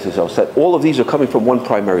Hashem Haises, that all of these are coming from one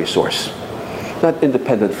primary source. Not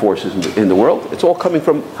independent forces in the world. It's all coming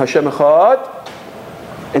from Hashem Echad.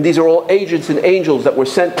 And these are all agents and angels that were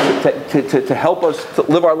sent to help us to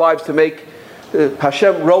live our lives, to make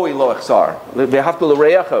Hashem Roi Lo Echsar.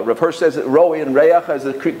 Rav Hirsch says that Roi and Reach is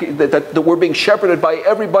that we're being shepherded by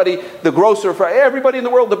everybody, the grocer, for everybody in the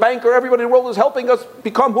world, the banker, everybody in the world is helping us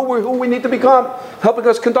become who we need to become, helping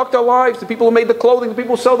us conduct our lives, the people who made the clothing, the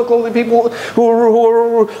people who sell the clothing, the people who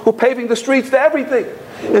are paving the streets, to everything.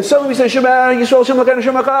 And suddenly we say, Shema Yisrael, Shem Elokeinu,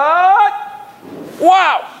 Shem Echad.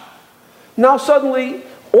 Wow! Now suddenly,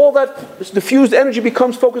 all that diffused energy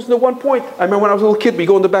becomes focused into one point. I remember when I was a little kid, we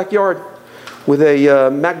go in the backyard with a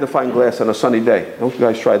magnifying glass on a sunny day. I hope you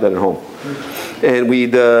guys try that at home. And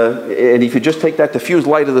and if you just take that diffused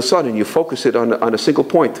light of the sun and you focus it on a single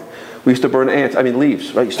point, we used to burn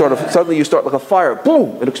leaves, right? Suddenly you start like a fire,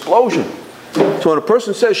 boom, an explosion. So when a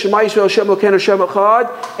person says Shema Yisrael, Shem Elokeinu, Shem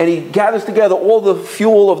Echad, and he gathers together all the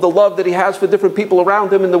fuel of the love that he has for different people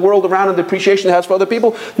around him in the world around him, the appreciation he has for other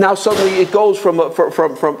people, now suddenly it goes from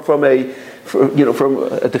a from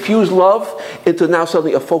a diffused love into now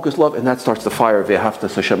suddenly a focused love, and that starts the fire. It's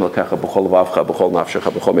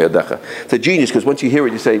a genius, because once you hear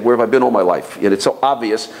it, you say, where have I been all my life? And it's so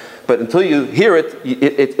obvious, but until you hear it,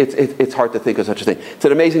 it's hard to think of such a thing. It's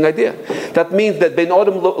an amazing idea. That means that Ben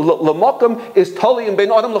Adam L'Makam is Tali and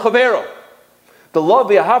Ben Adam L'Chavero. The love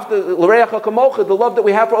the love that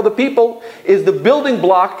we have for other people is the building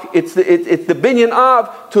block. It's the binyan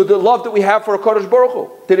av to the love that we have for a Kadosh Baruch Hu.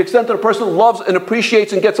 To the extent that a person loves and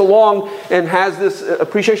appreciates and gets along and has this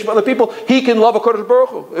appreciation for other people, he can love a Kadosh Baruch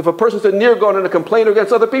Hu. If a person's a nirgon and a complainer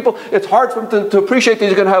against other people, it's hard for him to appreciate that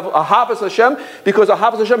he's going to have a Havas Hashem, because a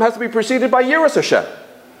Havas Hashem has to be preceded by Yiras Hashem.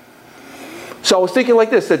 So I was thinking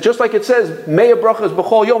like this, that just like it says, Me'ah brachas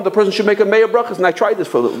b'chol yom, the person should make a Me'ah brachas, and I tried this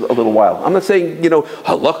for a little while. I'm not saying,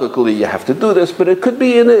 halakhically you have to do this, but it could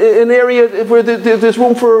be in an area where there's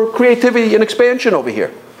room for creativity and expansion over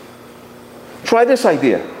here. Try this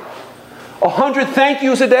idea. 100 thank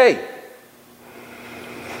yous a day.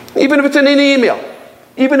 Even if it's in an email.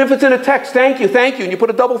 Even if it's in a text, thank you, and you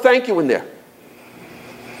put a double thank you in there.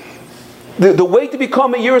 The way to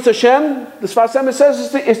become a Yiras Hashem, the Sfas Emes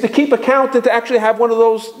says, is to keep account and to actually have one of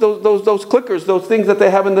those clickers, those things that they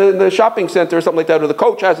have in the shopping center or something like that, or the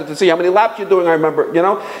coach has it to see how many laps you're doing. I remember,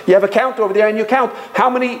 you have a count over there and you count how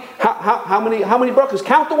many brachas.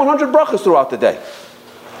 Count the 100 brachas throughout the day.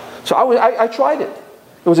 So I tried it.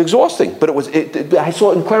 It was exhausting, but I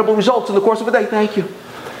saw incredible results in the course of a day. Thank you.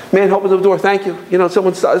 Man opens the door, thank you.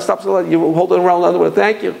 Someone stops the light, you hold it around the other way,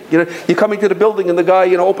 thank you. You're coming to the building and the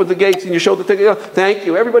guy, opens the gates and you show the ticket, thank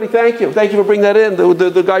you. Everybody, thank you. Thank you for bringing that in.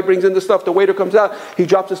 The guy brings in the stuff, the waiter comes out, he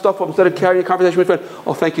drops the stuff up instead of carrying a conversation with a friend.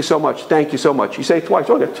 Oh, thank you so much. Thank you so much. You say it twice.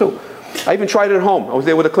 Oh, I got 2. I even tried it at home. I was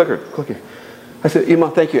there with a clicker. I said,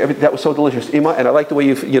 Ima, thank you. That was so delicious. Ima, and I like the way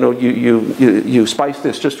you spiced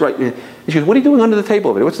this just right. And she goes, what are you doing under the table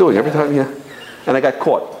over there? What's doing every time? Yeah. And I got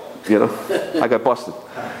caught. I got busted.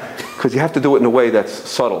 Because you have to do it in a way that's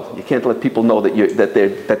subtle. You can't let people know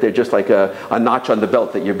that they're just like a notch on the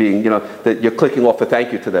belt, that you're being, that you're clicking off a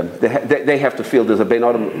thank you to them. They have to feel there's a Ben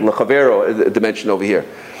Adam L'Chavero dimension over here.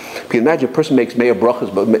 You can imagine a person makes Me'ah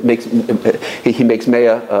brachas, but he makes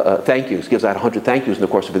Me'ah thank yous, gives out 100 thank yous in the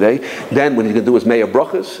course of a day. Then when he's going to do his Me'ah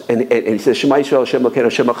brachas, and he says Shema Yisrael Hashem Elokeinu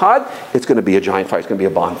Hashem Echad, it's going to be a giant fire. It's going to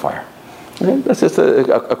be a bonfire. Okay? That's just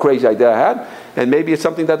a crazy idea I had. And maybe it's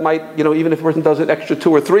something that might, even if a person does an extra 2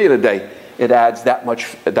 or 3 in a day, it adds that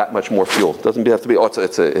much more fuel. It doesn't have to be, you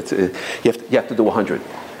have to do 100. So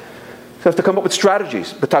you have to come up with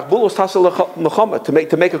strategies. But to make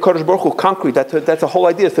a Kadosh Baruch Hu concrete, that's the whole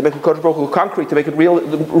idea, is to make a Kadosh Baruch Hu concrete, to make it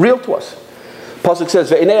real to us. Pasuk says,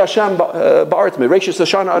 Ve'enei Hashem ba'aretz me'reishis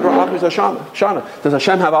Hashanah ad ra'achis Hashanah. Does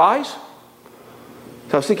Hashem have eyes?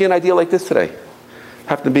 So I was thinking an idea like this today.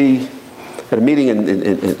 Happened to be at a meeting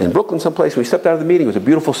in Brooklyn someplace. We stepped out of the meeting. It was a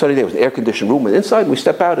beautiful sunny day. It was an air-conditioned room. And inside, we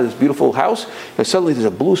step out of this beautiful house, and suddenly there's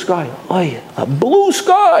a blue sky. Oh, a blue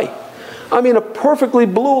sky! I mean, a perfectly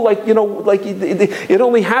blue, it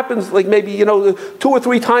only happens maybe, 2 or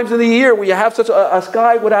 3 times in a year where you have such a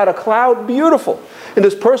sky without a cloud. Beautiful. And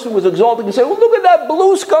this person was exalting and saying, well, look at that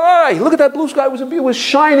blue sky. Look at that blue sky. It was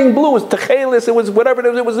shining blue. It was techelis. It was whatever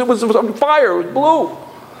it was. It was on fire. It was blue.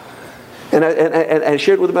 And I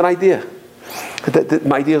shared with him an idea.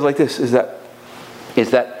 My idea is like this, is that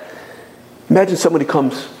imagine somebody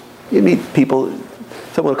comes, you meet people,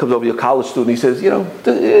 someone comes over, a college student, he says,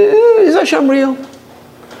 is Hashem real?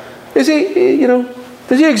 Is he,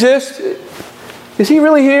 does he exist? Is he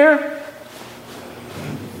really here?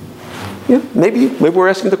 Yeah, maybe we're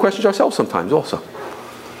asking the questions ourselves sometimes also.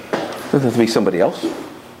 It doesn't have to be somebody else.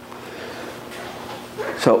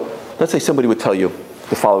 So let's say somebody would tell you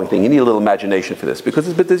the following thing. You need a little imagination for this,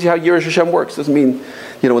 because this is how Yiras Hashem works. It doesn't mean,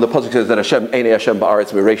 when the pasuk says that Hashem, Einei Hashem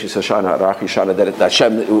ba'aretz me'reishis Hashanah ad ra'achis Hashanah, that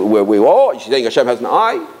Hashem, you're saying Hashem has an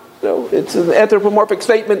eye. It's an anthropomorphic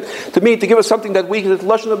statement to me, to give us something that we,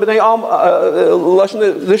 Lashon b'nei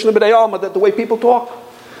Alma, that the way people talk.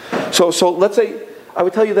 So let's say, I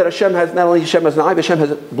would tell you that Hashem has, not only Hashem has an eye, but Hashem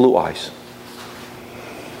has blue eyes.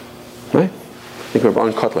 Right? I think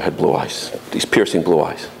Rabban Kotler had blue eyes, these piercing blue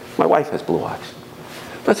eyes. My wife has blue eyes.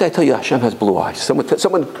 Let's say I tell you Hashem has blue eyes.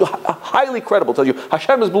 Someone highly credible tells you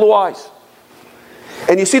Hashem has blue eyes.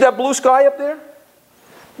 And you see that blue sky up there?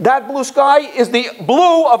 That blue sky is the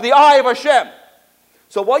blue of the eye of Hashem.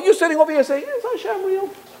 So while you're sitting over here saying, is Hashem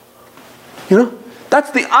real?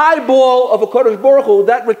 That's the eyeball of a Kadosh Baruch Hu,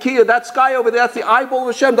 that Rakia, that sky over there, that's the eyeball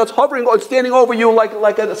of Hashem that's hovering or standing over you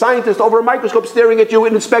like a scientist over a microscope, staring at you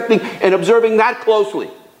and inspecting and observing that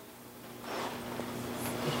closely.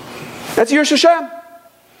 That's Yiras Hashem.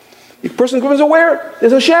 The person becomes aware,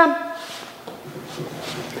 there's Hashem.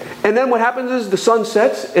 And then what happens is the sun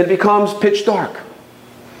sets and it becomes pitch dark.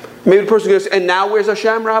 Maybe the person goes, and now where's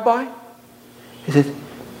Hashem, Rabbi? He said,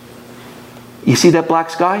 you see that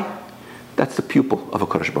black sky? That's the pupil of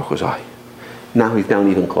HaKadosh Baruch Hu's eye. Now he's down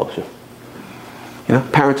even closer. You know,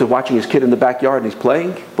 parents are watching his kid in the backyard and he's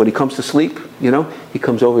playing. When he comes to sleep, you know, he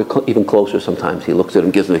comes over even closer sometimes. He looks at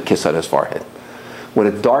him, gives him a kiss on his forehead. When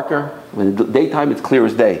it's darker, when it's daytime, it's clear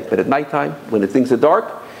as day. But at nighttime, when things are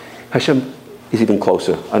dark, Hashem is even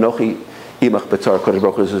closer. Anochi imach b'tzara, HaKadosh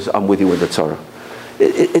Baruch Hu says, I'm with you in the tzara.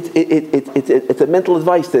 It's a mental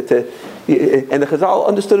advice that, and the Chazal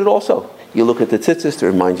understood it also. You look at the tzitzis, it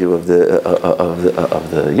reminds you of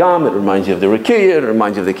the Yam, it reminds you of the Rikiya, it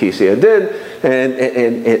reminds you of the Kisei Adin, and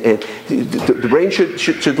the brain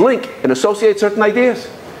should link and associate certain ideas.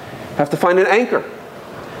 Have to find an anchor.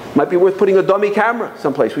 Might be worth putting a dummy camera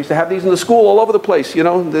someplace. We used to have these in the school all over the place. You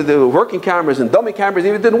know, the working cameras and dummy cameras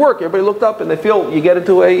even didn't work. Everybody looked up and they feel you get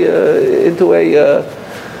into an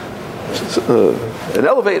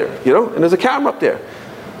elevator, you know, and there's a camera up there.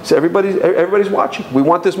 So everybody's watching. We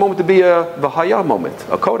want this moment to be a Vahaya moment,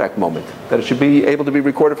 a Kodak moment, that it should be able to be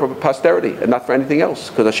recorded for posterity and not for anything else,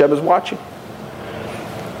 because Hashem is watching.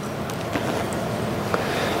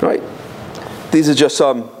 Right? These are just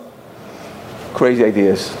some crazy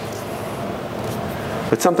ideas.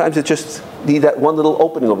 But sometimes it just need that one little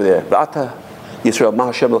opening over there. V'ata Yisrael ma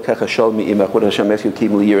Hashem l'kecha shol mi'imach. What Hashem asks you,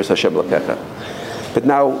 kim liyiras Hashem l'kecha. But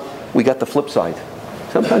now we got the flip side.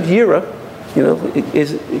 Sometimes yira, you know,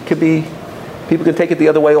 it could be, people can take it the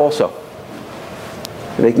other way also.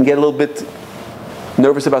 And they can get a little bit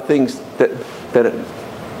nervous about things that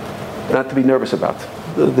not to be nervous about.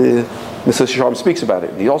 Mr. Sharm speaks about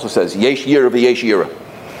it. He also says, yesh yira v'yesh yira.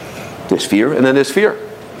 There's fear, and then there's fear.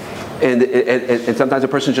 And sometimes a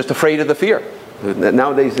person's just afraid of the fear.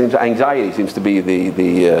 Nowadays, anxiety seems to be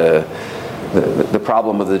the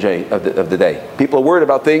problem of the day. People are worried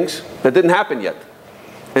about things that didn't happen yet,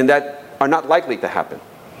 and that are not likely to happen.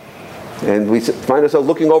 And we find ourselves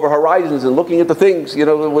looking over horizons and looking at the things, you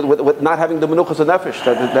know, with not having the menuchas nefesh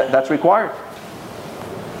that's required.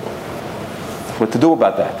 What to do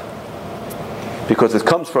about that? Because it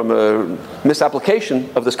comes from a misapplication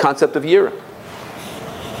of this concept of yira.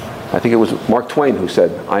 I think it was Mark Twain who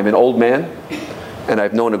said, I'm an old man and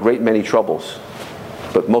I've known a great many troubles,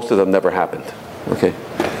 but most of them never happened. Okay?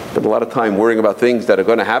 Spend a lot of time worrying about things that are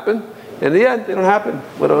going to happen. In the end, they don't happen.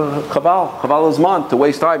 What a chaval azman, to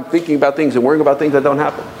waste time thinking about things and worrying about things that don't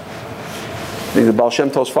happen. I think the Baal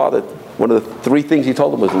Shem Tov's father, one of the 3 things he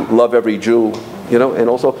told him was love every Jew, you know, and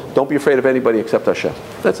also don't be afraid of anybody except Hashem.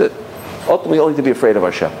 That's it. Ultimately, only to be afraid of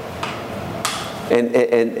Hashem.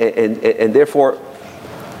 And therefore,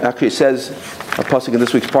 actually it says, a pasuk in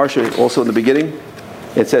this week's parsha, also in the beginning,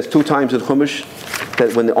 it says 2 times in Chumash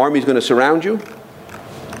that when the army is going to surround you,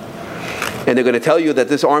 and they're going to tell you that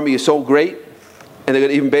this army is so great, and they're going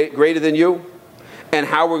to even be greater than you, and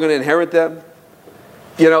how we're going to inherit them.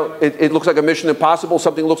 You know, it looks like a mission impossible.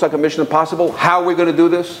 Something looks like a mission impossible. How are we going to do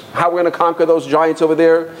this? How are we going to conquer those giants over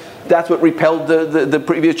there? That's what repelled the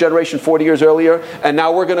previous generation 40 years earlier. And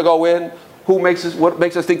now we're going to go in. What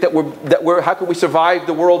makes us think that we're how can we survive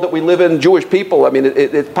the world that we live in, Jewish people? I mean,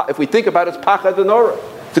 if we think about it, it's pachad v'nora.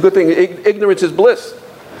 It's a good thing. Ignorance is bliss.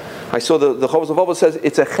 I saw the Chovos HaLevavos says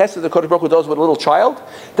it's a chesed that Kodesh Baruch Hu does with a little child,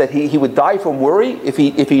 that he would die from worry if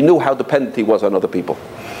he knew how dependent he was on other people.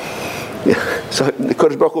 Yeah. So the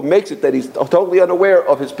Kodesh Baruch Hu makes it that he's totally unaware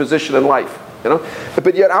of his position in life, you know.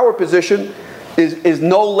 But yet our position is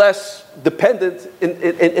no less dependent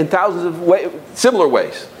in thousands of similar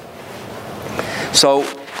ways. So,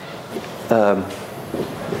 but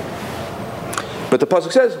the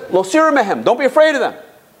pasuk says, "Lo sira mehem," don't be afraid of them.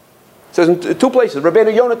 It says in 2 places.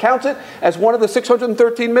 Rabbeinu Yonah counts it as one of the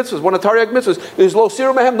 613 mitzvahs, one of Tariq mitzvahs. Is lo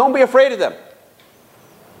sira mehem, don't be afraid of them.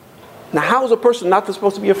 Now, how is a person not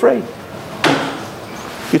supposed to be afraid?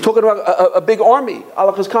 You're talking about a big army,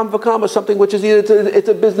 Allah chazkam v'kam, or something which is either it's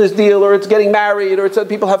a business deal, or it's getting married, or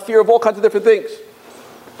people have fear of all kinds of different things.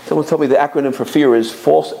 Someone told me the acronym for fear is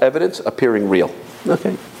false evidence appearing real.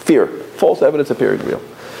 Okay, fear, false evidence appearing real.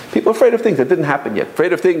 People are afraid of things that didn't happen yet,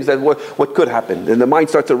 afraid of things that what could happen, and the mind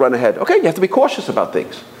starts to run ahead. Okay, you have to be cautious about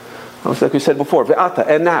things. Like we said before, ve'ata,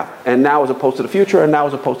 and now as opposed to the future, and now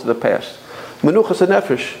as opposed to the past. Menuchas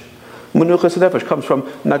nefesh comes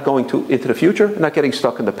from not going into the future, not getting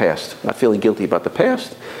stuck in the past, not feeling guilty about the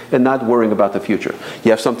past, and not worrying about the future.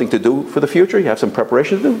 You have something to do for the future, you have some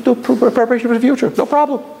preparation to do preparation for the future, no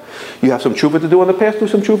problem. You have some tshuva to do on the past, do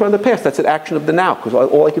some tshuva on the past. That's an action of the now, because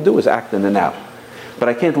all I can do is act in the now. but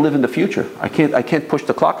I can't live in the future. I can't push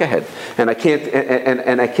the clock ahead, and I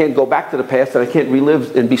can't go back to the past, and I can't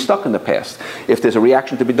relive and be stuck in the past. If there's a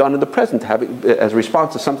reaction to be done in the present, as a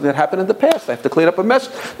response to something that happened in the past, I have to clean up a mess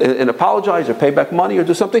and apologize or pay back money or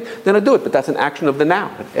do something, then I do it. But that's an action of the now.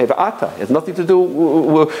 It has nothing to do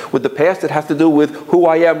with the past. It has to do with who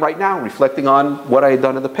I am right now, reflecting on what I had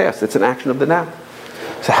done in the past. It's an action of the now.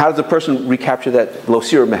 So how does a person recapture that lo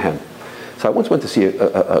sira mehem? So I once went to see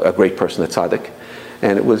a great person, a tzaddik,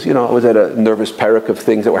 and it was, I was at a nervous parak of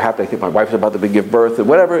things that were happening. I think my wife was about to give birth and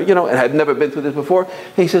whatever, and I had never been through this before.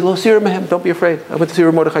 And he said, lo sira mehem, don't be afraid. I went to see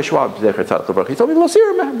Rav Mordechai Schwab. He told me, lo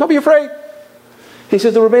sira mehem, don't be afraid. He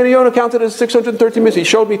says, the Rabbeinu Yonah counted as 630 mitzvahs. He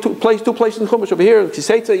showed me two places in Chumash over here. He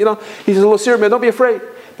says, lo sira mehem, don't be afraid.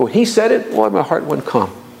 But when he said it, my heart went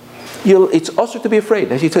calm. It's usher to be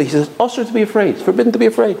afraid. As he says, usher to be afraid. It's forbidden to be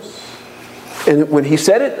afraid. And when he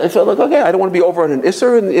said it, I felt like, okay, I don't want to be over on an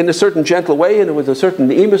isser in a certain gentle way, and there was a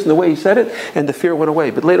certain emus in the way he said it, and the fear went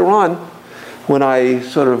away. But later on, when I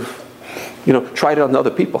sort of, tried it on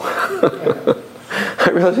other people,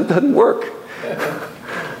 I realized it doesn't work.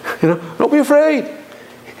 Don't be afraid.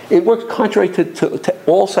 It works contrary to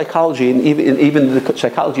all psychology, and even the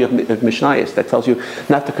psychology of Mishnayos that tells you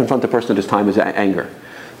not to confront the person at his time as anger.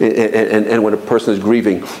 And when a person is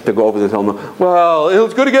grieving, to go over and tell them, well,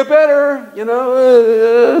 it's going to get better.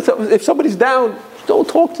 So if somebody's down, don't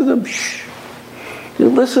talk to them. Shh.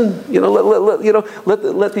 Listen.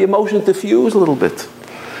 Let the emotions diffuse a little bit.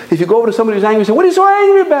 If you go over to somebody who's angry and say, what are you so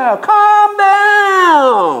angry about? Calm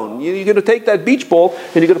down. You're going to take that beach ball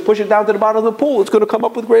and you're going to push it down to the bottom of the pool. It's going to come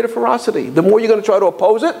up with greater ferocity. The more you're going to try to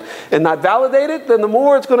oppose it and not validate it, then the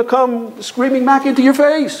more it's going to come screaming back into your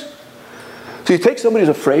face. So you take somebody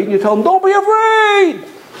who's afraid and you tell them, don't be afraid.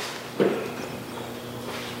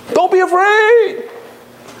 Don't be afraid.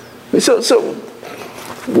 So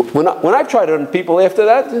when I've tried it on people after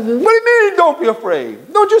that, what do you mean don't be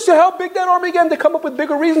afraid? Don't you see how big that army again? They come up with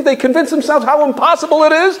bigger reasons. They convince themselves how impossible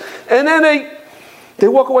it is. And then they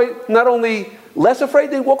walk away not only less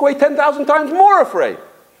afraid, they walk away 10,000 times more afraid.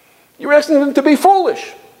 You're asking them to be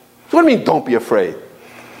foolish. So what do you mean don't be afraid?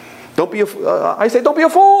 I say don't be a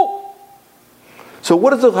fool. So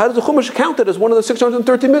how does the Chumash count it as one of the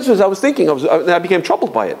 630 mitzvahs? I was thinking, I became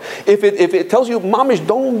troubled by it. If it tells you, mamish,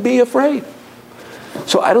 don't be afraid.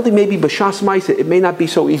 So I don't think maybe b'shas ma'aseh, it may not be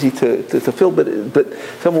so easy to fill, but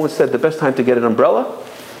someone once said the best time to get an umbrella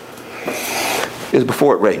is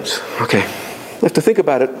before it rains. Okay, you have to think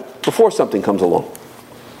about it before something comes along.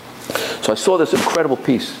 So I saw this incredible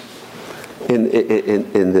piece in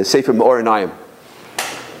the Sefer Me'or Einayim,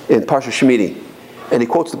 in Parsha Shemini. And he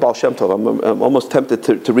quotes the Baal Shem Tov. I'm almost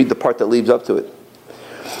tempted to read the part that leads up to it.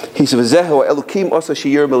 He says, Elokim asa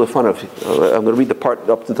shiyir milefanav. I'm going to read the part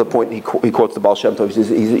up to the point he quotes the Baal Shem Tov.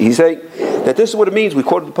 He's saying that this is what it means. We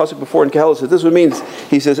quoted the pasuk before in Kehelah. This is what it means.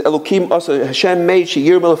 He says, Elokim asa, Hashem made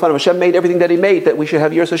shiyir milefanav. Hashem made everything that He made that we should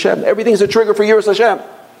have yiras Hashem. Everything is a trigger for yiras Hashem.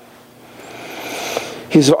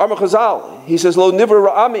 He says, Amar Chazal. He says, Lo nivra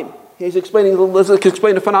ra'amim. He's explaining. Let's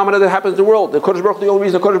explain the phenomena that happens in the world. The Kodesh Baruch Hu, the only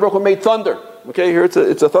reason the Kodesh Baruch Hu made thunder. Okay, here it's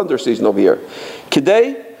a thunder season over here.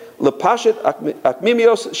 Kidei lepashet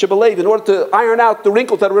akmimios shebalev, in order to iron out the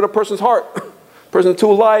wrinkles that are in a person's heart. Person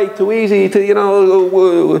too light, too easy, kicking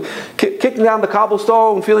down the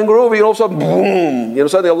cobblestone, feeling groovy, and all of a sudden, boom!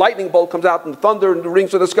 Suddenly a lightning bolt comes out and thunder and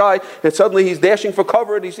rings to the sky, and suddenly he's dashing for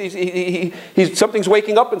cover, and he's something's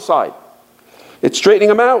waking up inside. It's straightening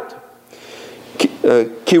him out.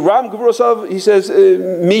 Kiram Gvurosav, he says,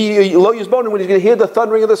 "Mi lo yizbonim." When he's going to hear the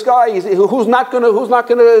thundering of the sky, who's not going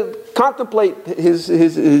to contemplate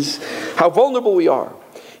his how vulnerable we are?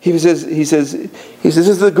 He says, this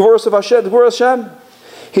is the Gvuros of Hashem, the Gvuros Hashem.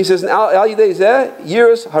 He says, Al Yidei Zeh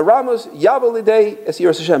Yiras Haramas Yavel Yidei Es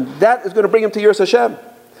Yiras Hashem. That is going to bring him to Yiras Hashem.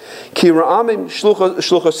 Ki Ra'amim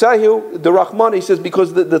Shluchasahu the Rahman. He says,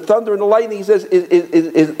 because the thunder and the lightning, he says,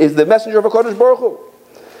 is the messenger of HaKadosh Baruch Hu.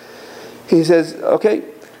 He says, okay.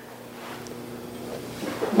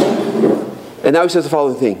 And now he says the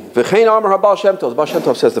following thing. V'chein Amar HaBaal Shem Tov. The Baal Shem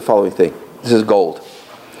Tov says the following thing. This is gold.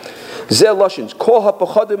 Zeh Lashon. Kol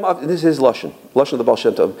HaPachadim. This is Lashon. Lashon of the Baal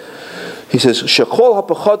Shem Tov. He says, Shekol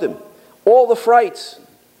HaPachadim. All the frights.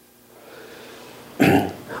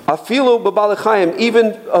 Afilu b'balechayim.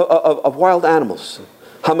 Even of wild animals.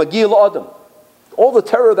 Hamagil Adam. All the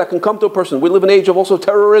terror that can come to a person. We live in an age of also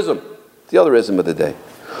terrorism. It's the other ism of the day.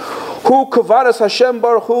 Who kavaras Hashem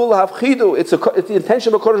Baruch Hu lahavchidu? It's the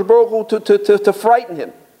intention of HaKadosh Baruch Hu to frighten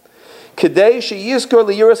him. Kedei sheyizkor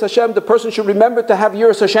liyiras Hashem. The person should remember to have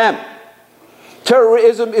yiras Hashem.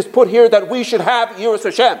 Terrorism is put here that we should have yiras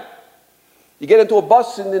Hashem. You get into a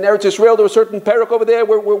bus in Eretz Yisrael, there was a certain perek over there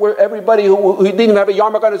where everybody who didn't even have a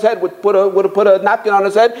yarmulke on his head would put a napkin on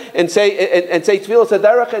his head and say Tefillah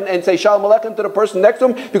Sederach and say Shalom Aleichem to the person next to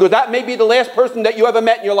him, because that may be the last person that you ever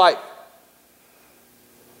met in your life.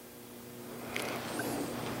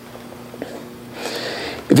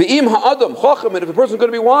 V'im ha'adam chacham, and if the person is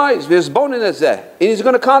going to be wise, and he's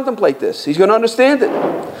going to contemplate this, he's going to understand it.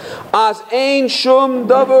 As ein shum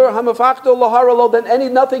davar hamafachto laharalo,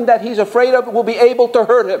 then nothing that he's afraid of will be able to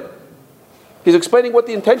hurt him. He's explaining what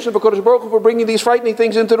the intention of HaKadosh Baruch Hu for bringing these frightening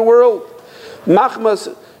things into the world.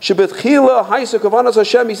 Machmas shebetchila haisa kavanas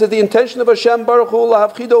Hashem. He said the intention of Hashem Baruch Hu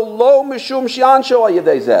lahavchido lo mishum shiansho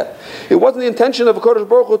ayidei zeh. It wasn't the intention of HaKadosh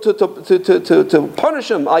Baruch Hu to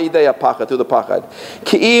punish him ayidei apachad, through the pachad.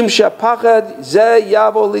 Ki'im shapachad zeh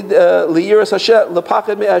yavo liyiras Hashem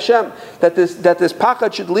lepachad me Hashem. That this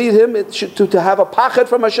pachad should lead him to have a pachad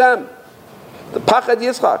from Hashem. The pachad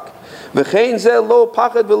Yitzchak. V'chein zeh lo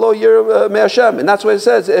pachad v'lo yir me Hashem. And that's what it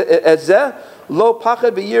says. As zeh lo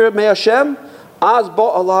pachad v'yir me Hashem. As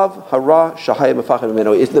bo alav hara shahayim mefachad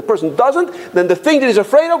mimeno. If the person doesn't, then the thing that he's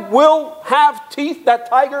afraid of will have teeth. That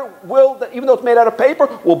tiger will, even though it's made out of paper,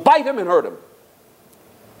 will bite him and hurt him.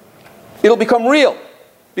 It'll become real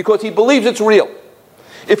because he believes it's real.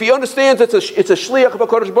 If he understands it's a shliach of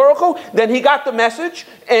HaKadosh Baruch Hu, then he got the message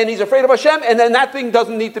and he's afraid of Hashem, and then that thing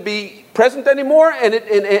doesn't need to be present anymore, and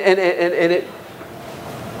it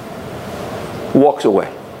walks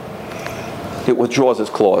away. It withdraws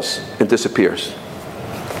its claws and disappears.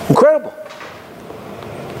 Incredible.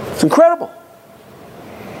 It's incredible.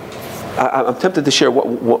 I'm tempted to share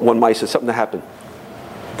one ma'aseh, something that happened.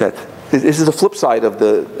 That this is the flip side of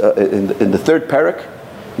in the third parak,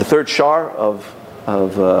 the third shar of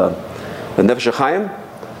the Nefesh HaChaim.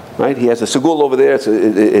 Right? He has a segula over there. It's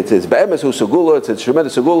be'emes hu segula. It's a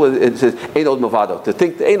tremendous segula. It says ein od mavado. To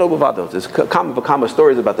think ein od mavado. There's common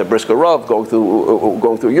stories about the Brisker Rav going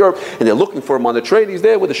through Europe, and they're looking for him on the train. He's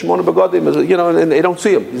there with the Shemona Begadim, and they don't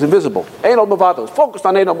see him. He's invisible. Ein od mavado. He's focused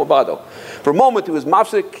on ein od mavado. For a moment, he was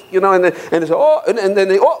mafsik, and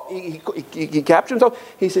they say, he captures himself.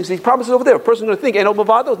 He says, he promises over there. A person going to think ein od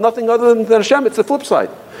mavado is nothing other than Hashem. It's the flip side.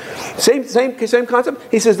 Same concept.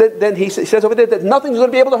 He says that. Then he says over there that nothing's going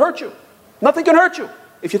to be able to hurt you. Nothing can hurt you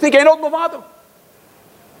if you think ain't old mavado.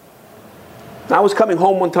 I was coming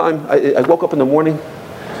home one time. I woke up in the morning.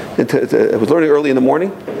 I was learning early in the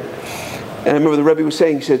morning, and I remember the Rebbe was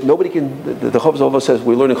saying, he said, nobody can. The Chavos HaLevavos says,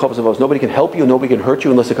 we're learning Chavos HaLevavos. Nobody can help you. Nobody can hurt you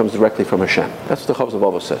unless it comes directly from Hashem. That's what the Chavos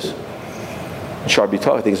HaLevavos says. Shar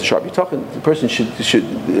B'Tach, I think it's a Shar B'Tach, and the person should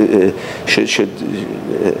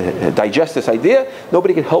digest this idea.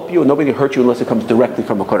 Nobody can help you and nobody can hurt you unless it comes directly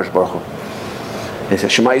from HaKadosh Baruch Hu. He says,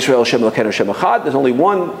 Shema Yisrael, Shem Elokeinu, Shem Echad. There's only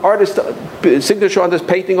one artist signature on this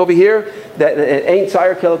painting over here, that ain't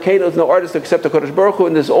Sire Kelokeinu. There's no artist except HaKadosh Baruch Hu,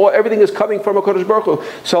 and everything is coming from HaKadosh Baruch Hu.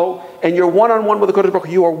 So, and you're one-on-one with HaKadosh Baruch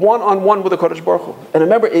Hu. You are one-on-one with HaKadosh Baruch Hu. And I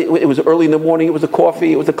remember, it was early in the morning, it was the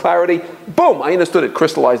coffee, it was the clarity. Boom, I understood it,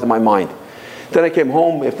 crystallized in my mind. Then I came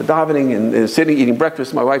home after davening and sitting, eating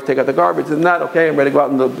breakfast. My wife take out the garbage and that. Okay, I'm ready to go out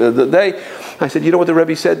in the day. I said, you know what the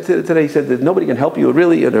Rebbe said today? He said that nobody can help you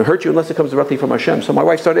really and hurt you unless it comes directly from Hashem. So my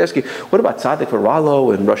wife started asking, what about Tzaddik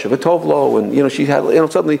V'Ralo and Rosh V'Tovlo? And she had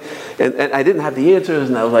suddenly, and I didn't have the answers.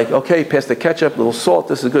 And I was like, okay, pass the ketchup, a little salt.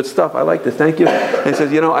 This is good stuff. I like this. Thank you. And he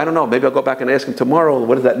says, I don't know. Maybe I'll go back and ask him tomorrow.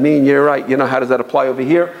 What does that mean? You're right. How does that apply over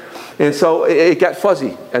here? And so it got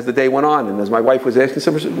fuzzy as the day went on, and as my wife was asking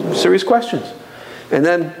some serious questions. And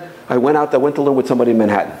then I went to live with somebody in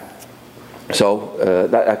Manhattan. So,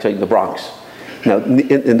 that actually in the Bronx. Now,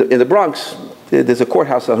 in the Bronx, there's a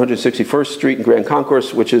courthouse on 161st Street in Grand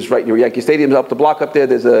Concourse, which is right near Yankee Stadium. Up the block up there,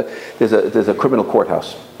 there's a criminal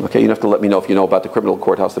courthouse. Okay, you have to let me know if you know about the criminal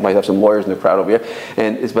courthouse. They might have some lawyers in the crowd over here.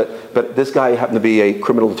 But this guy happened to be a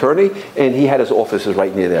criminal attorney, and he had his offices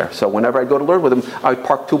right near there. So whenever I'd go to learn with him, I'd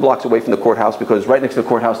park 2 blocks away from the courthouse, because right next to the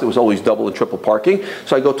courthouse there was always double and triple parking.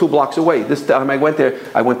 So I go 2 blocks away. This time I went there,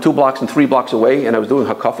 I went 2 blocks and 3 blocks away, and I was doing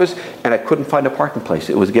hakafas, and I couldn't find a parking place.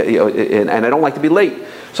 It was and I don't like to be late.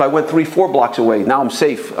 So I went 3-4 blocks away. Now I'm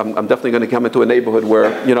safe. I'm definitely going to come into a neighborhood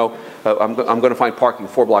where, I'm going to find parking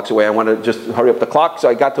 4 blocks away. I want to just hurry up the clock. So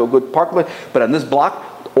I got to a good parking place. But on this block,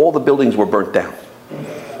 all the buildings were burnt down.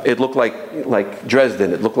 It looked like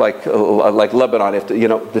Dresden. It looked like Lebanon,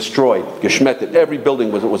 destroyed, geschmetted. Every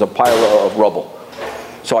building was a pile of rubble.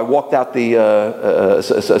 So I walked out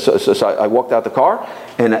I walked out the car,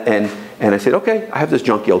 and I said, okay, I have this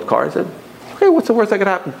junky old car. I said, okay, what's the worst that could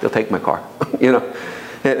happen? They'll take my car,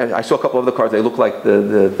 And I saw a couple of other cars. They look like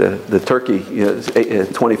the turkey,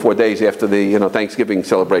 24 days after the Thanksgiving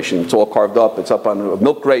celebration. It's all carved up. It's up on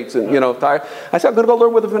milk crates and tire. I said, I'm going to go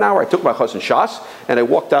learn with them for an hour. I took my chassan shas and I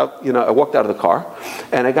walked out. I walked out of the car,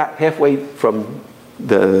 and I got halfway from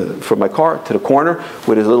my car to the corner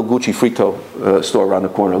where there's a little Gucci Frito store around the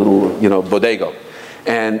corner, a little bodega,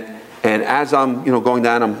 and as I'm going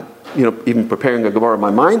down, I'm even preparing a Gemara in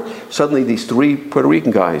my mind. Suddenly, these three Puerto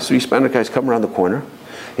Rican guys, three Spanish guys, come around the corner.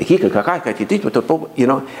 And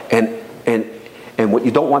what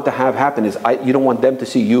you don't want to have happen is you don't want them to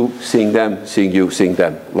see you seeing them, seeing you seeing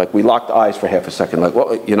them. Like we locked eyes for half a second, like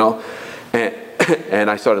and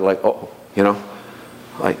I started like,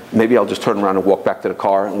 like maybe I'll just turn around and walk back to the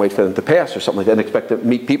car and wait for them to pass or something like that, and expect to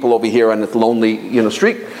meet people over here on this lonely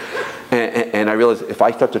street. And I realized if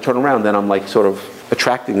I start to turn around, then I'm like sort of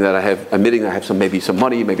attracting that admitting I have some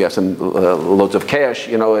money, maybe I have some loads of cash.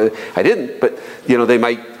 I didn't, but they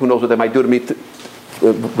might. Who knows what they might do to me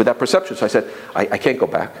with that perception? So I said, I can't go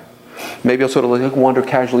back. Maybe I'll sort of like wander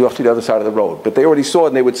casually off to the other side of the road. But they already saw it,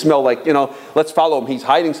 and they would smell like let's follow him. He's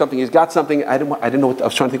hiding something. He's got something. I didn't know. I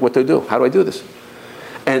was trying to think what to do. How do I do this?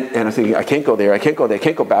 And I'm thinking, I can't go there. I can't go there. I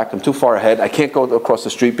can't go back. I'm too far ahead. I can't go across the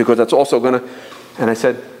street because that's also gonna. And I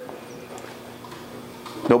said,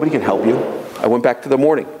 nobody can help you. I went back to the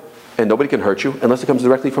morning, and nobody can hurt you unless it comes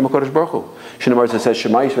directly from HaKadosh Baruch Hu. Shneimar says,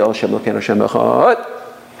 Shema Yisrael, Hashem Elokeinu, Hashem Echad.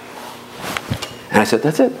 And I said,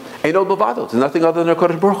 that's it. Ain't no bavado. There's nothing other than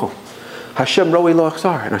HaKadosh Baruch Hu. Hashem Roi Lo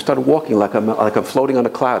Achsar. And I started walking like I'm floating on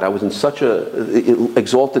a cloud. I was in such a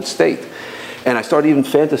exalted state. And I started even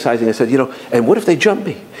fantasizing. I said, and what if they jump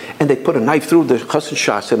me? And they put a knife through the chassan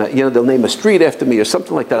shas, and they'll name a street after me or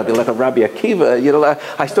something like that. I'll be like a Rabbi Akiva.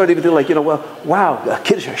 I started even doing wow,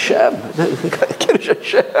 Kiddush Hashem. Kiddush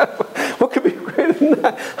Hashem. What could be greater than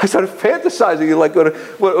that? I started fantasizing,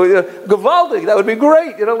 Gavaldik, that would be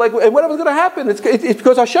great. And whatever's going to happen, it's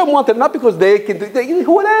because Hashem wanted it, not because they can do.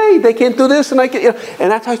 Who are they? They can't do this, and I can.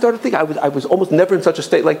 And that's how I started thinking. I was almost never in such a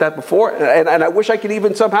state like that before, and I wish I could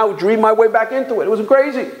even somehow dream my way back into it. It was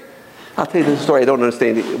crazy. I'll tell you this story. I don't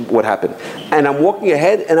understand what happened. And I'm walking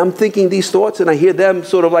ahead, and I'm thinking these thoughts, and I hear them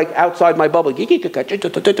sort of like outside my bubble. They're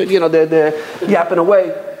yapping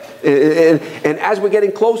away. And as we're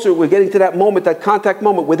getting closer, we're getting to that moment, that contact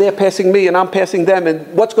moment, where they're passing me and I'm passing them,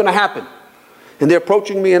 and what's going to happen? And they're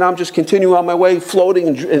approaching me, and I'm just continuing on my way, floating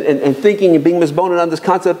and thinking and being misbonen on this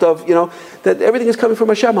concept of, that everything is coming from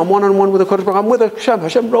Hashem. I'm one-on-one with the Kodesh Baruch. I'm with Hashem.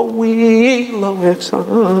 Hashem Roi Lo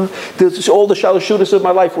Achsar. All the shalashudas of my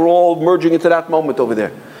life were all merging into that moment over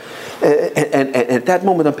there. And at that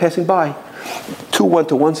moment, I'm passing by. Two went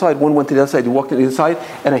to one side, one went to the other side. You walked to the other side,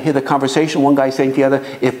 and I hear the conversation. One guy saying to the other,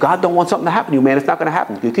 if God don't want something to happen to you, man, it's not going to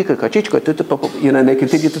happen. And they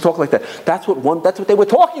continue to talk like that. That's what they were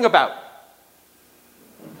talking about.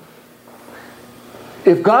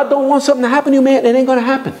 If God don't want something to happen to you, man, it ain't going to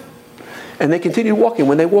happen. And they continued walking.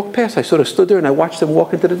 When they walked past, I sort of stood there and I watched them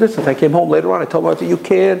walk into the distance. I came home later on. I told her, you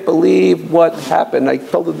can't believe what happened. I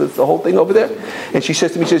told her the whole thing over there. And she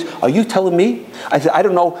says to me, are you telling me? I said, I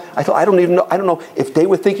don't know. I thought, I don't know if they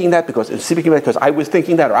were thinking that because I was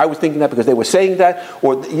thinking that, or I was thinking that because they were saying that,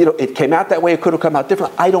 or, it came out that way. It could have come out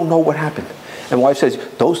different. I don't know what happened. And my wife says,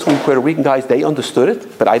 those three Puerto Rican guys, they understood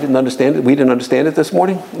it, but I didn't understand it. We didn't understand it this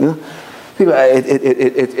morning.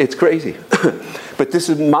 It's crazy. But this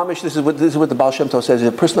is mamish. This is what the Baal Shem Tov says.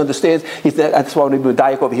 If a person understands, that's why when we do a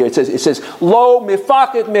dayak over here, it says lo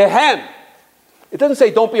mifakid mehem. It doesn't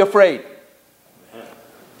say don't be afraid.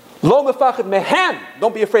 Lo mifakid mehem.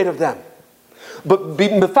 Don't be afraid of them. But be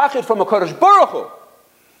mifakid from a Kodesh Baruch Hu.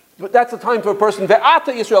 But that's the time for a person.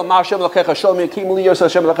 Ve'ata Yisrael ma Hashem l'kecha shalom yakim li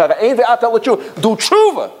yosef Hashem l'kecha ein ve'ata l'tshuva. Do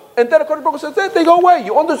tshuva. And then HaKadosh Baruch Hu says, they go away.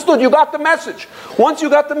 You understood. You got the message. Once you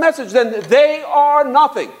got the message, then they are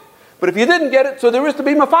nothing. But if you didn't get it, so there is to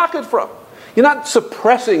be mafakid from. You're not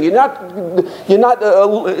suppressing. You're not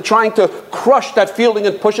trying to crush that feeling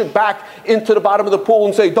and push it back into the bottom of the pool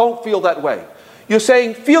and say, don't feel that way. You're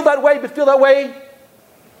saying, feel that way, but feel that way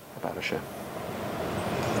about Hashem.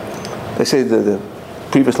 They say the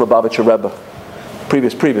previous Lubavitcher Rebbe,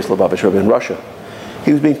 previous Lubavitcher Rebbe in Russia,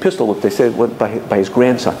 he was being pistol whipped, they said, by his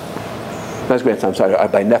grandson. Not his grandson, I'm sorry,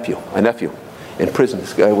 by a nephew in prison.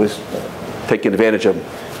 This guy was taking advantage of him.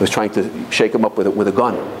 He was trying to shake him up with a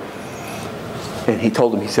gun. And he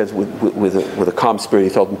told him, he says, with a calm spirit, he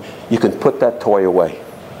told him, you can put that toy away.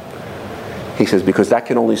 He says, because that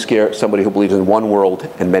can only scare somebody who believes in one world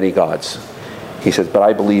and many gods. He says, but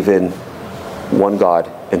I believe in one God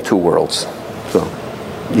and two worlds. So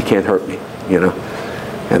you can't hurt me,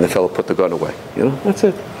 And the fellow put the gun away. That's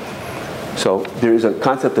it. So there is a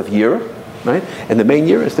concept of yira, right? And the main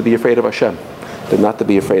yira is to be afraid of Hashem. They're not to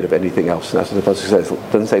be afraid of anything else. And that's what the pasuk says.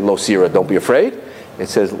 It doesn't say lo sira, don't be afraid. It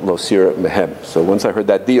says lo sira mehem. So once I heard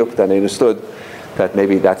that diuk, then I understood that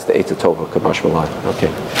maybe that's the Eitz Tova, Kamash Malan.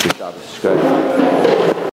 Okay. Good job. Good.